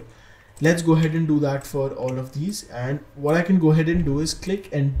over here. Let's go ahead and do that for all of these, and what I can go ahead and do is click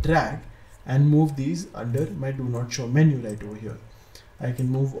and drag and move these under my do not show menu right over here. I can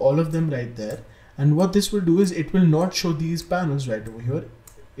move all of them right there, and what this will do is it will not show these panels right over here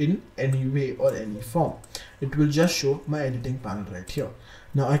in any way or any form. It will just show my editing panel right here.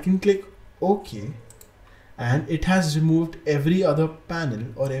 Now I can click OK, and it has removed every other panel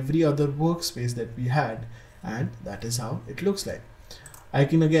or every other workspace that we had, and that is how it looks like. I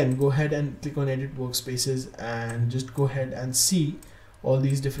can again go ahead and click on edit workspaces and just go ahead and see all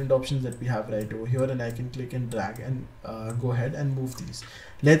these different options that we have right over here, and I can click and drag and go ahead and move these.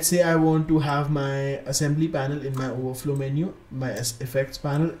 Let's say I want to have my assembly panel in my overflow menu, my effects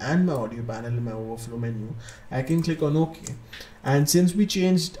panel and my audio panel in my overflow menu. I can click on OK, and since we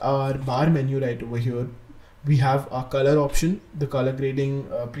changed our bar menu right over here, we have our color option, the color grading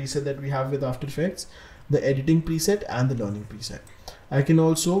preset that we have with After Effects, the editing preset and the learning preset. I can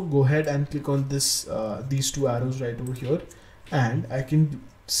also go ahead and click on this these two arrows right over here, and I can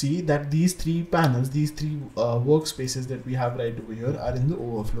see that these three panels, these three workspaces that we have right over here are in the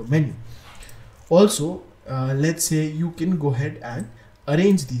overflow menu. Also, let's say you can go ahead and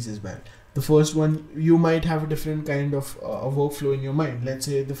arrange these as well. The first one, you might have a different kind of workflow in your mind. Let's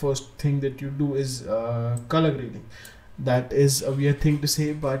say the first thing that you do is color grading. That is a weird thing to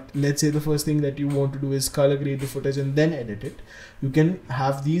say, but let's say the first thing that you want to do is color grade the footage and then edit it. You can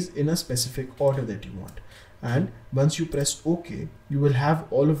have these in a specific order that you want, and once you press OK, you will have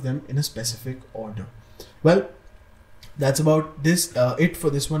all of them in a specific order. Well, that's about this it for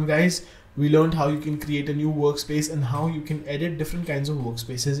this one, guys. We learned how you can create a new workspace and how you can edit different kinds of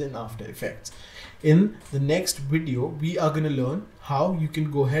workspaces in After Effects. In the next video, we are going to learn how you can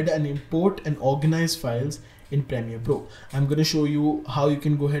go ahead and import and organize files in Premiere Pro. I'm going to show you how you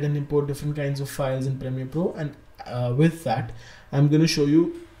can go ahead and import different kinds of files in Premiere Pro, and with that, I'm going to show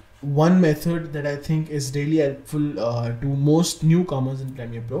you one method that I think is really helpful to most newcomers in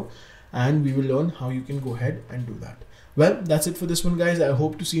Premiere Pro, and we will learn how you can go ahead and do that. Well, that's it for this one, guys. I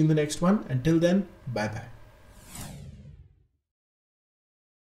hope to see you in the next one. Until then, bye bye.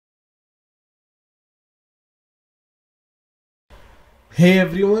 Hey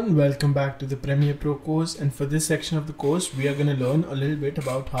everyone, welcome back to the Premiere Pro course, and for this section of the course we are going to learn a little bit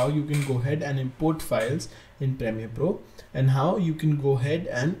about how you can go ahead and import files in Premiere Pro and how you can go ahead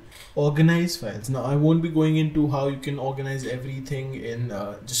and organize files. Now I won't be going into how you can organize everything in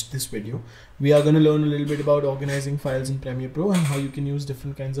just this video. We are going to learn a little bit about organizing files in Premiere Pro and how you can use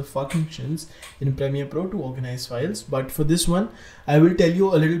different kinds of functions in Premiere Pro to organize files. But for this one, I will tell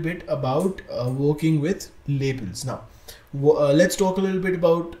you a little bit about working with labels. Now, Let's talk a little bit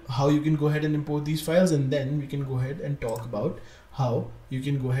about how you can go ahead and import these files, and then we can go ahead and talk about how you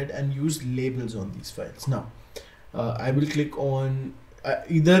can go ahead and use labels on these files. Now, I will click on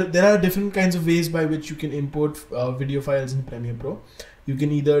either. There are different kinds of ways by which you can import video files in Premiere Pro. You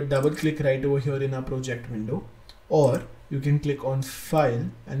can either double click right over here in our project window, or you can click on File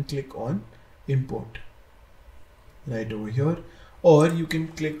and click on Import right over here, or you can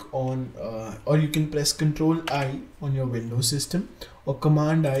click on or you can press Ctrl I on your Windows system, or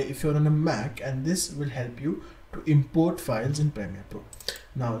Command I if you're on a Mac, and this will help you to import files in Premiere Pro.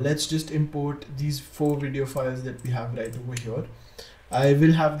 Now let's just import these 4 video files that we have right over here. I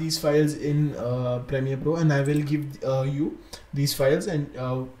will have these files in Premiere Pro, and I will give you these files, and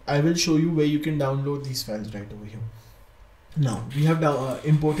I will show you where you can download these files right over here. Now we have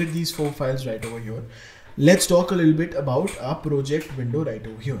imported these 4 files right over here. Let's talk a little bit about our project window right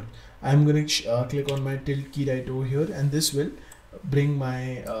over here. I'm going to click on my tilt key right over here, and this will bring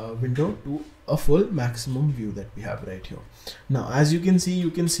my window to a full maximum view that we have right here. Now as you can see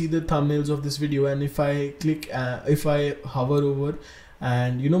the thumbnails of this video, and if I click if I hover over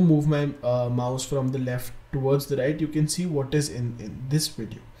and move my mouse from the left towards the right, you can see what is in this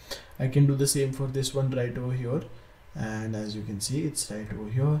video. I can do the same for this one right over here, and as you can see, it's right over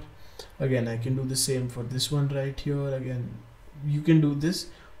here. Again, I can do the same for this one right here. Again, you can do this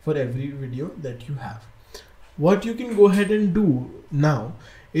for every video that you have. What you can go ahead and do now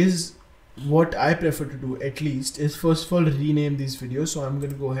is, what I prefer to do at least, is first of all rename these videos. So I'm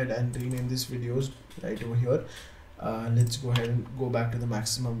going to go ahead and rename these videos right over here. Let's go ahead and go back to the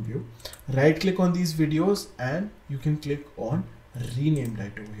maximum view. Right click on these videos, and you can click on rename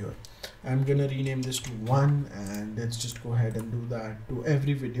right over here. I'm gonna rename this to 1, and let's just go ahead and do that to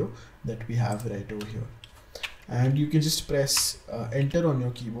every video that we have right over here. And you can just press enter on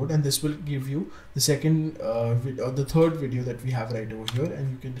your keyboard, and this will give you the second or the third video that we have right over here, and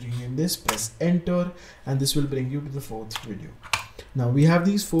you can rename this, press enter, and this will bring you to the 4th video. Now we have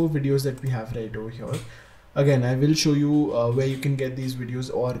these 4 videos that we have right over here. Again, I will show you where you can get these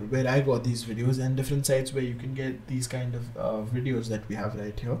videos, or where I got these videos, and different sites where you can get these kind of videos that we have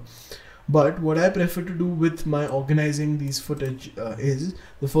right here. But what I prefer to do with my organizing these footage is,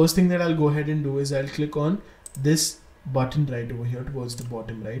 the first thing that I'll go ahead and do is I'll click on this button right over here towards the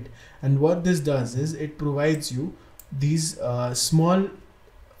bottom right, and what this does is it provides you these small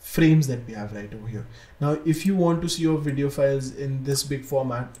frames that we have right over here. Now if you want to see your video files in this big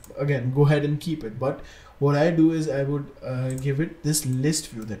format, again, go ahead and keep it, but what I do is I would give it this list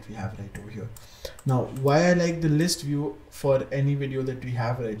view that we have right over here. Now why I like the list view for any video that we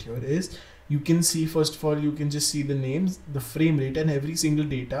have right here is, you can see, first of all, you can just see the names, the frame rate, and every single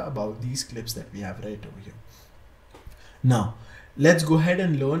data about these clips that we have right over here. Now let's go ahead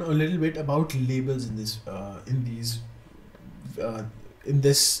and learn a little bit about labels in this in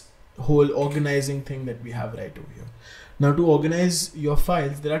this whole organizing thing that we have right over here. Now to organize your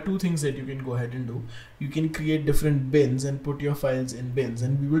files, there are 2 things that you can go ahead and do. You can create different bins and put your files in bins,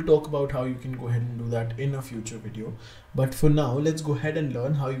 and we will talk about how you can go ahead and do that in a future video. But for now, let's go ahead and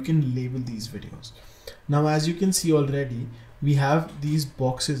learn how you can label these videos. Now as you can see already, we have these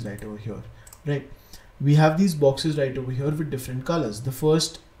boxes right over here, right? We have these boxes right over here with different colors. The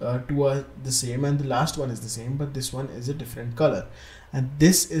first 2 are the same, and the last one is the same, but this one is a different color. And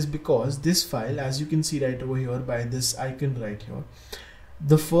this is because this file, as you can see right over here by this icon right here,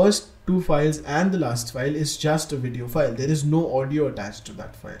 the first 2 files and the last file is just a video file. There is no audio attached to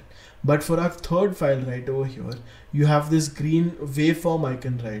that file. But for our third file right over here, you have this green waveform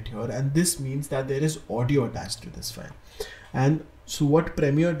icon right here, and this means that there is audio attached to this file. And so what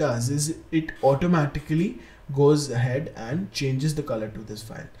Premiere does is it automatically goes ahead and changes the color to this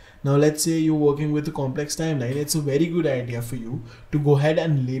file. Now let's say you're working with a complex timeline, it's a very good idea for you to go ahead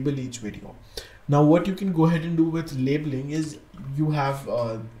and label each video. Now what you can go ahead and do with labeling is, you have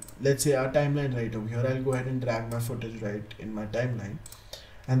let's say our timeline right over here. I'll go ahead and drag my footage right in my timeline,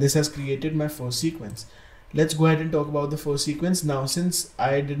 and this has created my first sequence. Let's go ahead and talk about the first sequence. Now since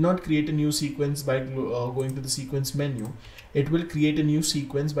I did not create a new sequence by going to the sequence menu, it will create a new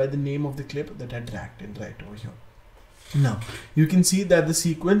sequence by the name of the clip that I dragged in right over here. Now you can see that the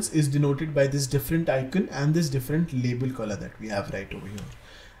sequence is denoted by this different icon and this different label color that we have right over here.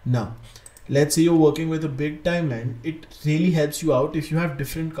 Now let's say you're working with a big timeline, it really helps you out if you have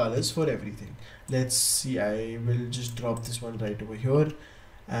different colors for everything. Let's see, I will just drop this one right over here,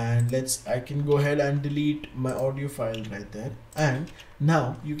 and I can go ahead and delete my audio file right there. And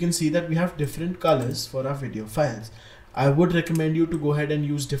now you can see that we have different colors for our video files. I would recommend you to go ahead and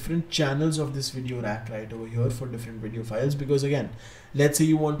use different channels of this video rack right over here for different video files, because again, let's say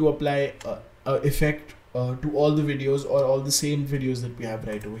you want to apply a effect to all the videos or all the same videos that we have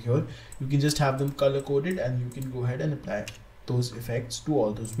right over here. You can just have them color coded and you can go ahead and apply those effects to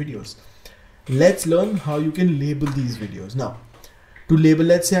all those videos. Let's learn how you can label these videos. Now, to label,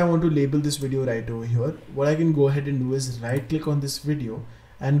 let's say I want to label this video right over here. What I can go ahead and do is right click on this video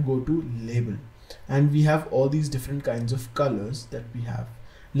and go to label. And we have all these different kinds of colors that we have.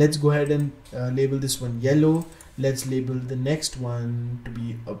 Let's go ahead and label this one yellow. Let's label the next one to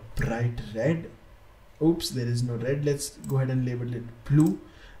be a bright red. Oops, there is no red. Let's go ahead and label it blue.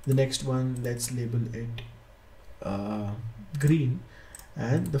 The next one, let's label it green.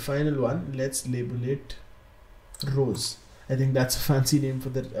 And the final one, let's label it rose. I think that's a fancy name for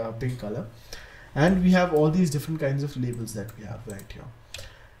the pink color. And we have all these different kinds of labels that we have right here.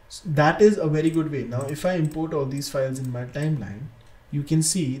 So that is a very good way. Now, if I import all these files in my timeline, you can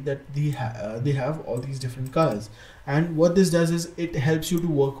see that they have all these different colors. And what this does is it helps you to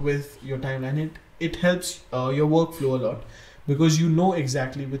work with your timeline. It helps your workflow a lot because you know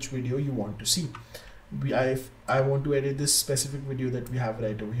exactly which video you want to see. If I want to edit this specific video that we have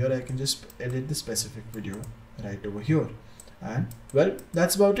right over here, I can just edit the specific video right over here. And well,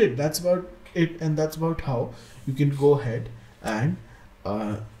 that's about it. And that's about how you can go ahead and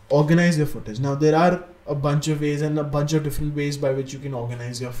organize your footage. Now, there are a bunch of ways and a bunch of different ways by which you can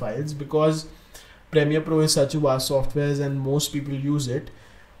organize your files, because Premiere Pro is such a vast software and most people use it.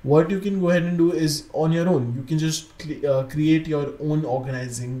 What you can go ahead and do is on your own. You can just create your own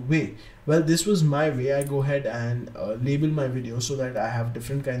organizing way. Well, this was my way. I go ahead and label my videos so that I have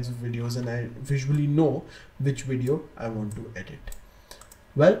different kinds of videos and I visually know which video I want to edit.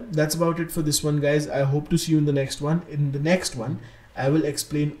 Well, that's about it for this one, guys. I hope to see you in the next one. In the next one, I will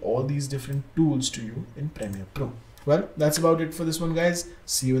explain all these different tools to you in Premiere Pro. Well, that's about it for this one, guys.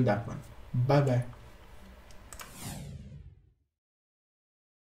 See you in that one. Bye bye.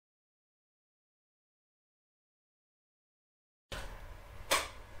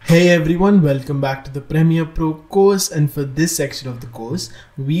 Hey everyone, welcome back to the Premiere Pro course, and for this section of the course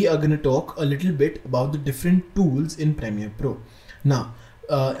we are going to talk a little bit about the different tools in Premiere Pro. Now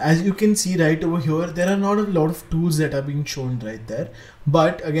as you can see right over here, there are not a lot of tools that are being shown right there,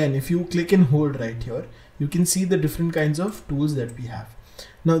 but again, if you click and hold right here, you can see the different kinds of tools that we have.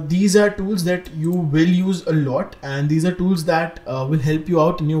 Now these are tools that you will use a lot, and these are tools that will help you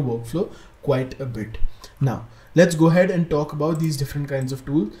out in your workflow quite a bit. Now let's go ahead and talk about these different kinds of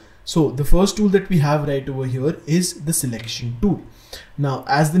tools. So the first tool that we have right over here is the selection tool. Now,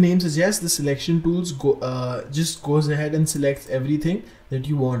 as the name suggests, the selection tools just goes ahead and selects everything that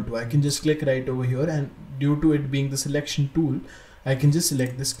you want to. I can just click right over here, and due to it being the selection tool, I can just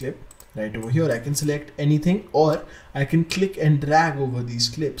select this clip right over here. I can select anything, or I can click and drag over these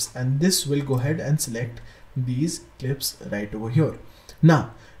clips, and this will go ahead and select these clips right over here.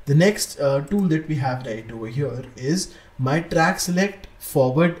 Now, the next tool that we have right over here is my track select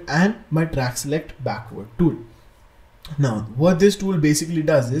forward and my track select backward tool. Now, what this tool basically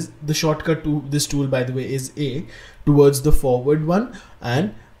does is, the shortcut to this tool, by the way, is A towards the forward one,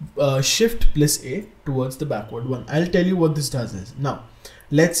 and shift plus A towards the backward one. I'll tell you what this does is, now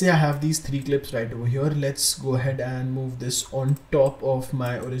let's say I have these three clips right over here. Let's go ahead and move this on top of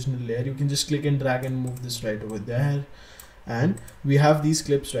my original layer. You can just click and drag and move this right over there. And we have these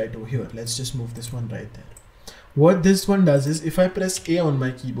clips right over here. Let's just move this one right there. What this one does is, if I press A on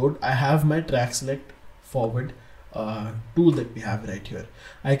my keyboard, I have my track select forward tool that we have right here.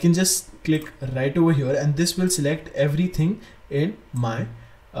 I can just click right over here, and this will select everything in my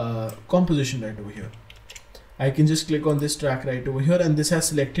composition right over here. I can just click on this track right over here, and this has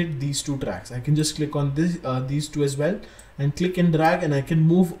selected these two tracks. I can just click on this these two as well, and click and drag, and I can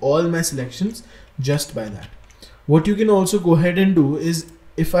move all my selections just by that. What you can also go ahead and do is,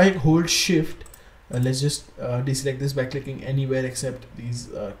 if I hold shift, let's just deselect this by clicking anywhere except these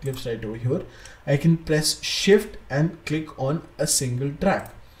clips right over here. I can press shift and click on a single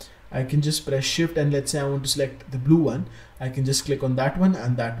track. I can just press shift, and let's say I want to select the blue one. I can just click on that one,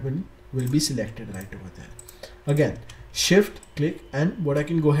 and that one will be selected right over there. Again, shift, click, and what I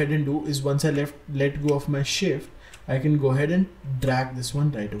can go ahead and do is, once I let go of my shift, I can go ahead and drag this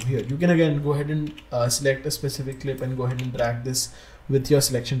one right over here. You can again go ahead and select a specific clip and go ahead and drag this with your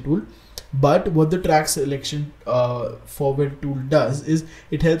selection tool. But what the track selection forward tool does is,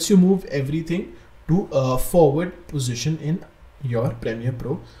 it helps you move everything to a forward position in your Premiere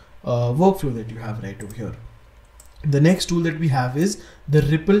Pro workflow that you have right over here. The next tool that we have is the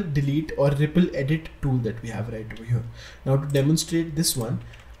ripple delete or ripple edit tool that we have right over here. Now, to demonstrate this one,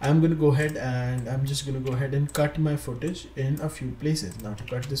 I'm going to go ahead and I'm just going to go ahead and cut my footage in a few places. Now, to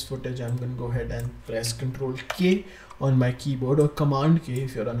cut this footage, I'm going to go ahead and press Ctrl K on my keyboard, or Command K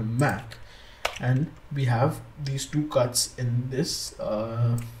if you're on a Mac. and we have these two cuts in this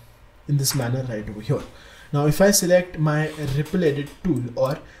manner right over here. Now if I select my ripple edit tool,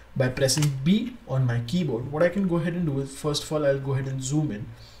 or by pressing B on my keyboard, what I can go ahead and do is, first of all, I'll go ahead and zoom in,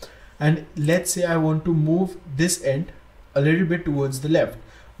 and let's say I want to move this end a little bit towards the left,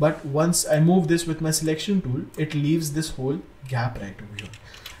 but once I move this with my selection tool, it leaves this whole gap right over here.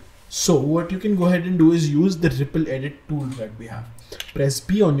 So what you can go ahead and do is use the ripple edit tool that we have. Press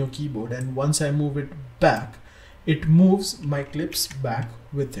B on your keyboard, and once I move it back, it moves my clips back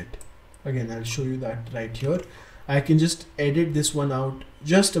with it. Again, I'll show you that right here. I can just edit this one out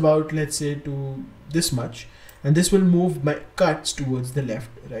just about, let's say, to this much, and this will move my cuts towards the left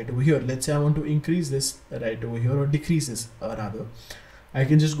right over here. Let's say I want to increase this right over here, or decrease this rather. I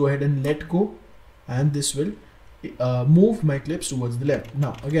can just go ahead and let go, and this will move my clips towards the left.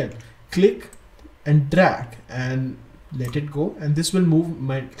 Now again, click and drag and let it go, and this will move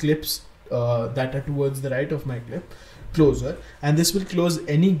my clips that are towards the right of my clip closer, and this will close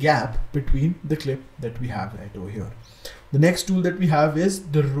any gap between the clip that we have right over here. The next tool that we have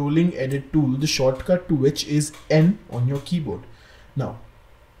is the rolling edit tool, the shortcut to which is N on your keyboard. Now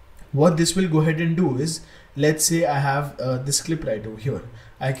what this will go ahead and do is, let's say I have this clip right over here.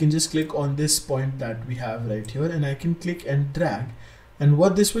 I can just click on this point that we have right here, and I can click and drag, and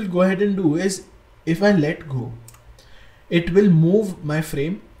what this will go ahead and do is, if I let go, it will move my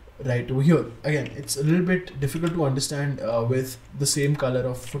frame right over here. Again, it's a little bit difficult to understand with the same color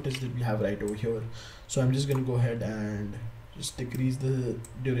of footage that we have right over here. So I'm just going to go ahead and just decrease the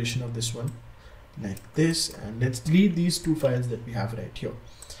duration of this one like this, and let's delete these two files that we have right here.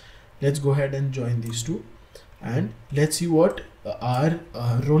 Let's go ahead and join these two, and let's see what our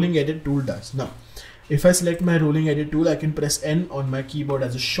rolling edit tool does. Now if I select my rolling edit tool, I can press N on my keyboard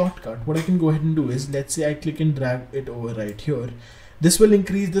as a shortcut. What I can go ahead and do is, let's say I click and drag it over right here. This will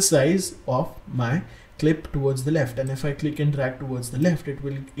increase the size of my clip towards the left, and if I click and drag towards the left, it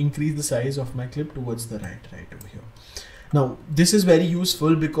will increase the size of my clip towards the right over here. Now this is very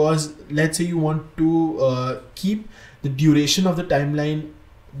useful because let's say you want to keep the duration of the timeline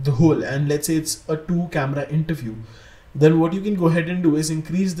the whole, and let's say it's a 2-camera interview, then what you can go ahead and do is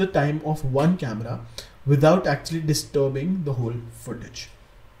increase the time of one camera without actually disturbing the whole footage.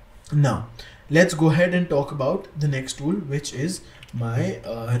 Now let's go ahead and talk about the next tool, which is my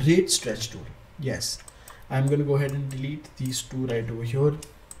rate stretch tool. Yes, I'm going to go ahead and delete these two right over here,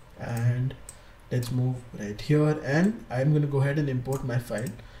 and let's move right here, and I'm going to go ahead and import my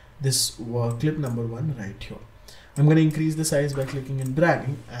file, this clip number 1 right here. I'm going to increase the size by clicking and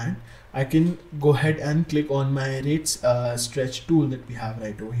dragging, and I can go ahead and click on my rate stretch tool that we have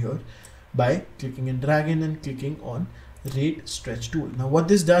right over here by clicking and dragging and clicking on rate stretch tool. Now what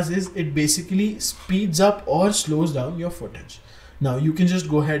this does is, it basically speeds up or slows down your footage. Now you can just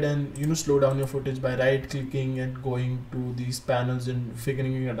go ahead and slow down your footage by right clicking and going to these panels and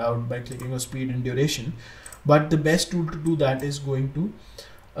figuring it out by clicking on speed and duration, but the best tool to do that is going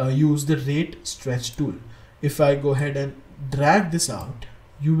to use the rate stretch tool. If I go ahead and drag this out,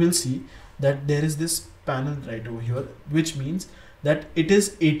 you will see that there is this panel right over here, which means that it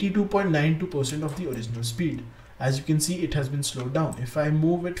is 82.92% of the original speed. As you can see, it has been slowed down. If I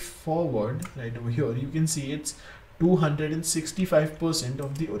move it forward right over here, you can see it's 265%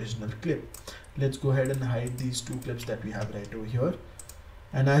 of the original clip. Let's go ahead and hide these two clips that we have right over here,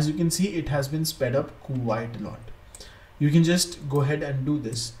 and as you can see, it has been sped up quite a lot. You can just go ahead and do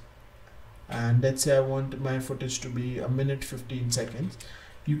this, and let's say I want my footage to be 1 minute 15 seconds.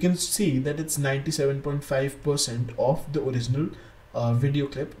 You can see that it's 97.5% of the original video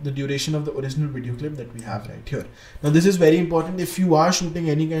clip, the duration of the original video clip that we have right here. Now this is very important. If you are shooting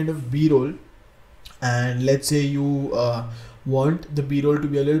any kind of B-roll, and let's say you want the B-roll to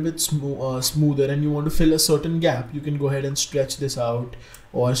be a little bit smoother, and you want to fill a certain gap, you can go ahead and stretch this out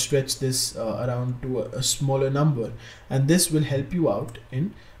or stretch this around to a smaller number, and this will help you out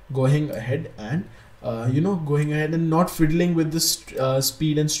in going ahead and going ahead and not fiddling with the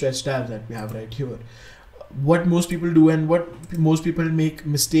speed and stretch tabs that we have right here. What most people do, and what most people make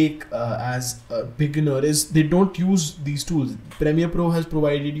mistake as a beginner, is they don't use these tools. Premiere Pro has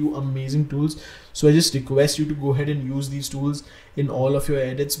provided you amazing tools, so I just request you to go ahead and use these tools in all of your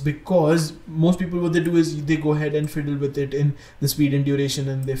edits, because most people, what they do is they go ahead and fiddle with it in the speed and duration,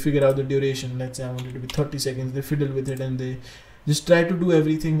 and they figure out the duration. Let's say I want it to be 30 seconds, they fiddle with it and they just try to do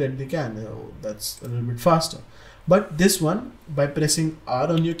everything that they can. That's a little bit faster. But this one, by pressing R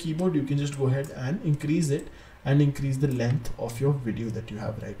on your keyboard, you can just go ahead and increase it and increase the length of your video that you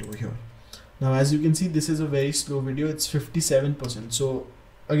have right over here. Now as you can see, this is a very slow video. It's 57%. So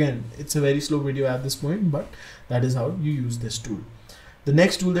again, it's a very slow video at this point, but that is how you use this tool. The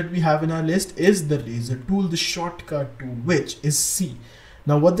next tool that we have in our list is the razor tool, the shortcut tool, which is C.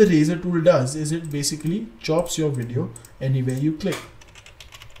 Now what the razor tool does is it basically chops your video anywhere you click.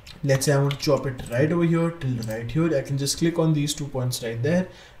 Let's say I want to chop it right over here till right here. I can just click on these 2 points right there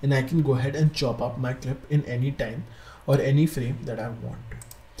and I can go ahead and chop up my clip in any time or any frame that I want to.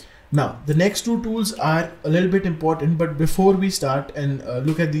 Now the next two tools are a little bit important, but before we start and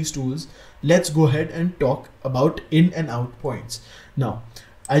look at these tools, let's go ahead and talk about in and out points. Now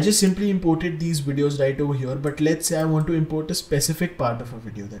I just simply imported these videos right over here, but let's say I want to import a specific part of a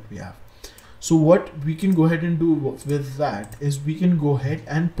video that we have. So what we can go ahead and do with that is we can go ahead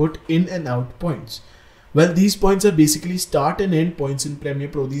and put in and out points. Well, these points are basically start and end points in Premiere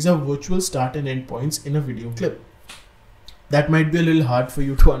Pro. These are virtual start and end points in a video clip. That might be a little hard for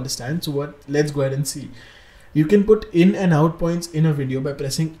you to understand. So let's go ahead and see. You can put in and out points in a video by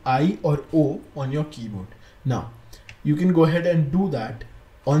pressing I or O on your keyboard. Now, you can go ahead and do that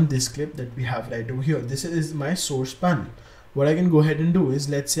on this clip that we have right over here. This is my source panel. What I can go ahead and do is,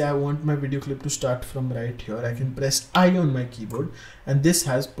 let's say I want my video clip to start from right here. I can press I on my keyboard and this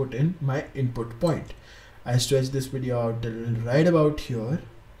has put in my input point. I stretch this video out till right about here.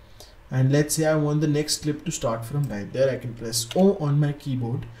 And let's say I want the next clip to start from right there. I can press O on my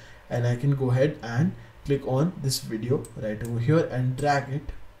keyboard and I can go ahead and click on this video right over here and drag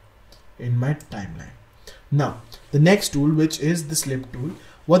it in my timeline. Now, the next tool, which is the slip tool.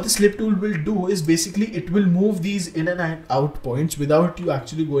 What the slip tool will do is basically it will move these in and out points without you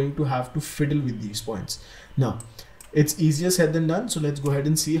actually going to have to fiddle with these points. Now, it's easier said than done. So let's go ahead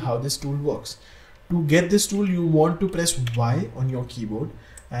and see how this tool works. To get this tool, you want to press Y on your keyboard.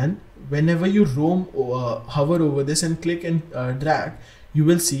 And whenever you hover over this and click and drag, you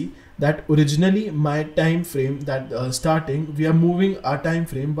will see that originally my time frame that starting, we are moving our time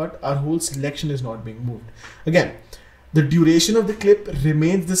frame, but our whole selection is not being moved. Again, the duration of the clip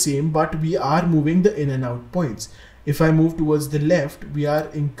remains the same, but we are moving the in and out points. If I move towards the left, we are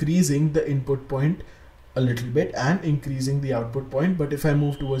increasing the input point a little bit and increasing the output point. But if I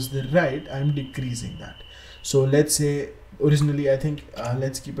move towards the right, I'm decreasing that. So let's say originally, I think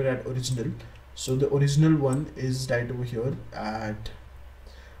let's keep it at original. So the original one is right over here at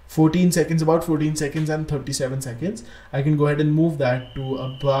 14 seconds, about 14 seconds and 37 seconds. I can go ahead and move that to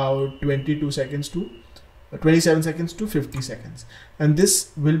about 27 seconds to 50 seconds. And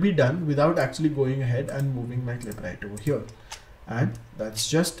this will be done without actually going ahead and moving my clip right over here. And that's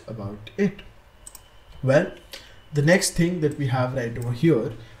just about it. Well, the next thing that we have right over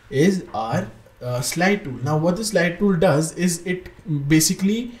here is our slide tool. Now what the slide tool does is it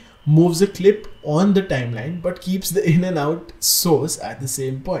basically moves a clip on the timeline but keeps the in and out source at the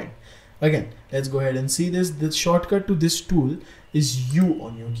same point. Again, let's go ahead and see this. The shortcut to this tool is U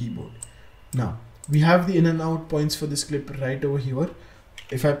on your keyboard. Now we have the in and out points for this clip right over here.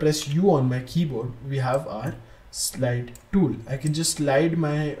 If I press U on my keyboard, we have our slide tool. I can just slide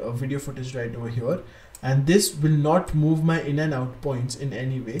my video footage right over here, and this will not move my in and out points in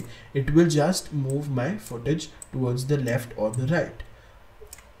any way. It will just move my footage towards the left or the right.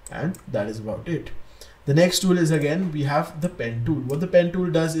 And that is about it. The next tool is, again, we have the pen tool. What the pen tool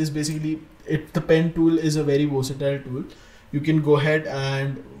does is basically, the pen tool is a very versatile tool. You can go ahead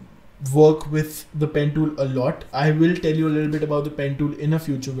and work with the pen tool a lot. I will tell you a little bit about the pen tool in a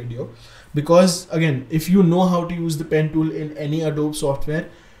future video, because again, if you know how to use the pen tool in any Adobe software,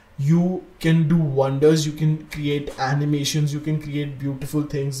 you can do wonders. You can create animations, you can create beautiful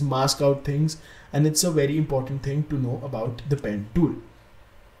things, mask out things, and it's a very important thing to know about the pen tool.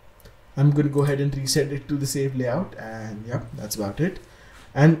 I'm going to go ahead and reset it to the save layout, and yeah, that's about it.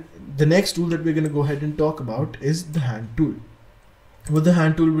 And the next tool that we're going to go ahead and talk about is the hand tool. What the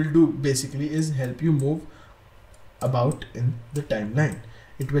hand tool will do basically is help you move about in the timeline.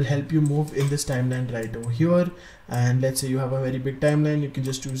 It will help you move in this timeline right over here. And let's say you have a very big timeline, you can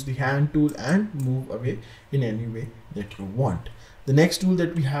just choose the hand tool and move away in any way that you want. The next tool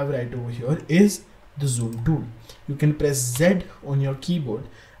that we have right over here is the zoom tool. You can press Z on your keyboard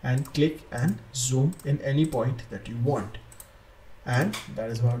and click and zoom in any point that you want. And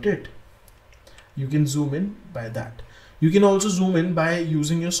that is about it. You can zoom in by that. You can also zoom in by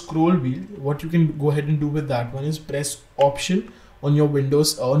using your scroll wheel. What you can go ahead and do with that one is press Option on your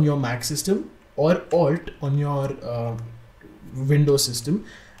Windows, on your Mac system, or Alt on your Windows system,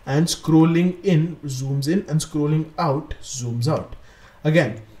 and scrolling in zooms in and scrolling out zooms out.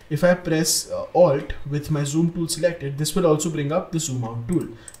 Again, if I press Alt with my zoom tool selected, this will also bring up the zoom out tool.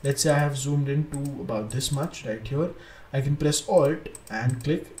 Let's say I have zoomed in to about this much right here. I can press Alt and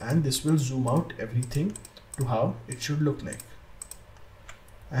click, and this will zoom out everything to how it should look like.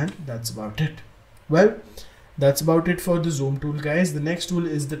 And that's about it. Well, That's about it for the zoom tool, guys. The next tool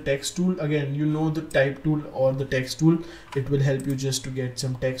is the text tool. Again, you know the type tool or the text tool. It will help you just to get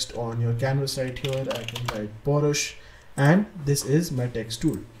some text on your canvas right here. I can write Porsche, and this is my text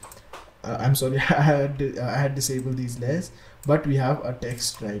tool. I'm sorry, I had disabled these layers, but we have a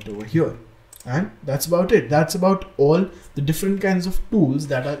text right over here. And that's about it. That's about all the different kinds of tools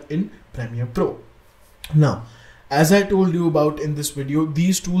that are in Premiere Pro. Now, as I told you about in this video,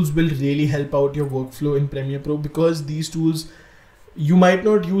 these tools will really help out your workflow in Premiere Pro, because these tools, you might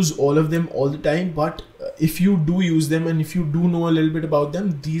not use all of them all the time, but if you do use them and if you do know a little bit about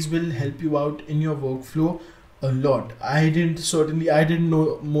them, these will help you out in your workflow a lot. I didn't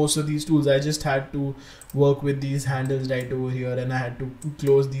know most of these tools. I just had to work with these handles right over here, and I had to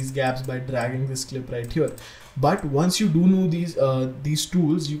close these gaps by dragging this clip right here. But once you do know these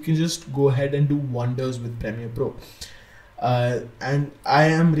tools, you can just go ahead and do wonders with Premiere Pro. And I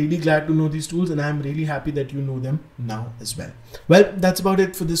am really glad to know these tools, and I am really happy that you know them now as well. Well, that's about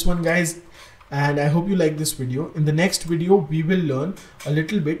it for this one, guys. And I hope you like this video. In the next video, we will learn a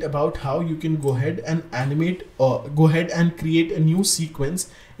little bit about how you can go ahead and animate or go ahead and create a new sequence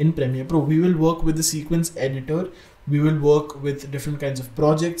in Premiere Pro. We will work with the sequence editor. We will work with different kinds of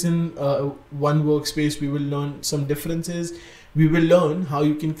projects in one workspace. We will learn some differences. We will learn how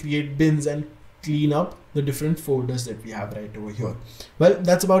you can create bins and clean up the different folders that we have right over here. Well,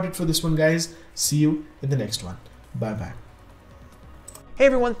 that's about it for this one, guys. See you in the next one. Bye bye. Hey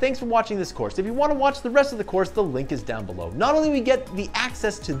everyone, thanks for watching this course. If you want to watch the rest of the course, the link is down below. Not only do we get the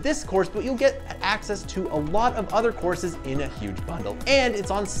access to this course, but you'll get access to a lot of other courses in a huge bundle, and it's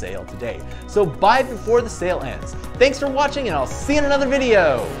on sale today. So buy before the sale ends. Thanks for watching, and I'll see you in another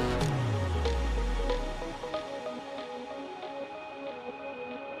video.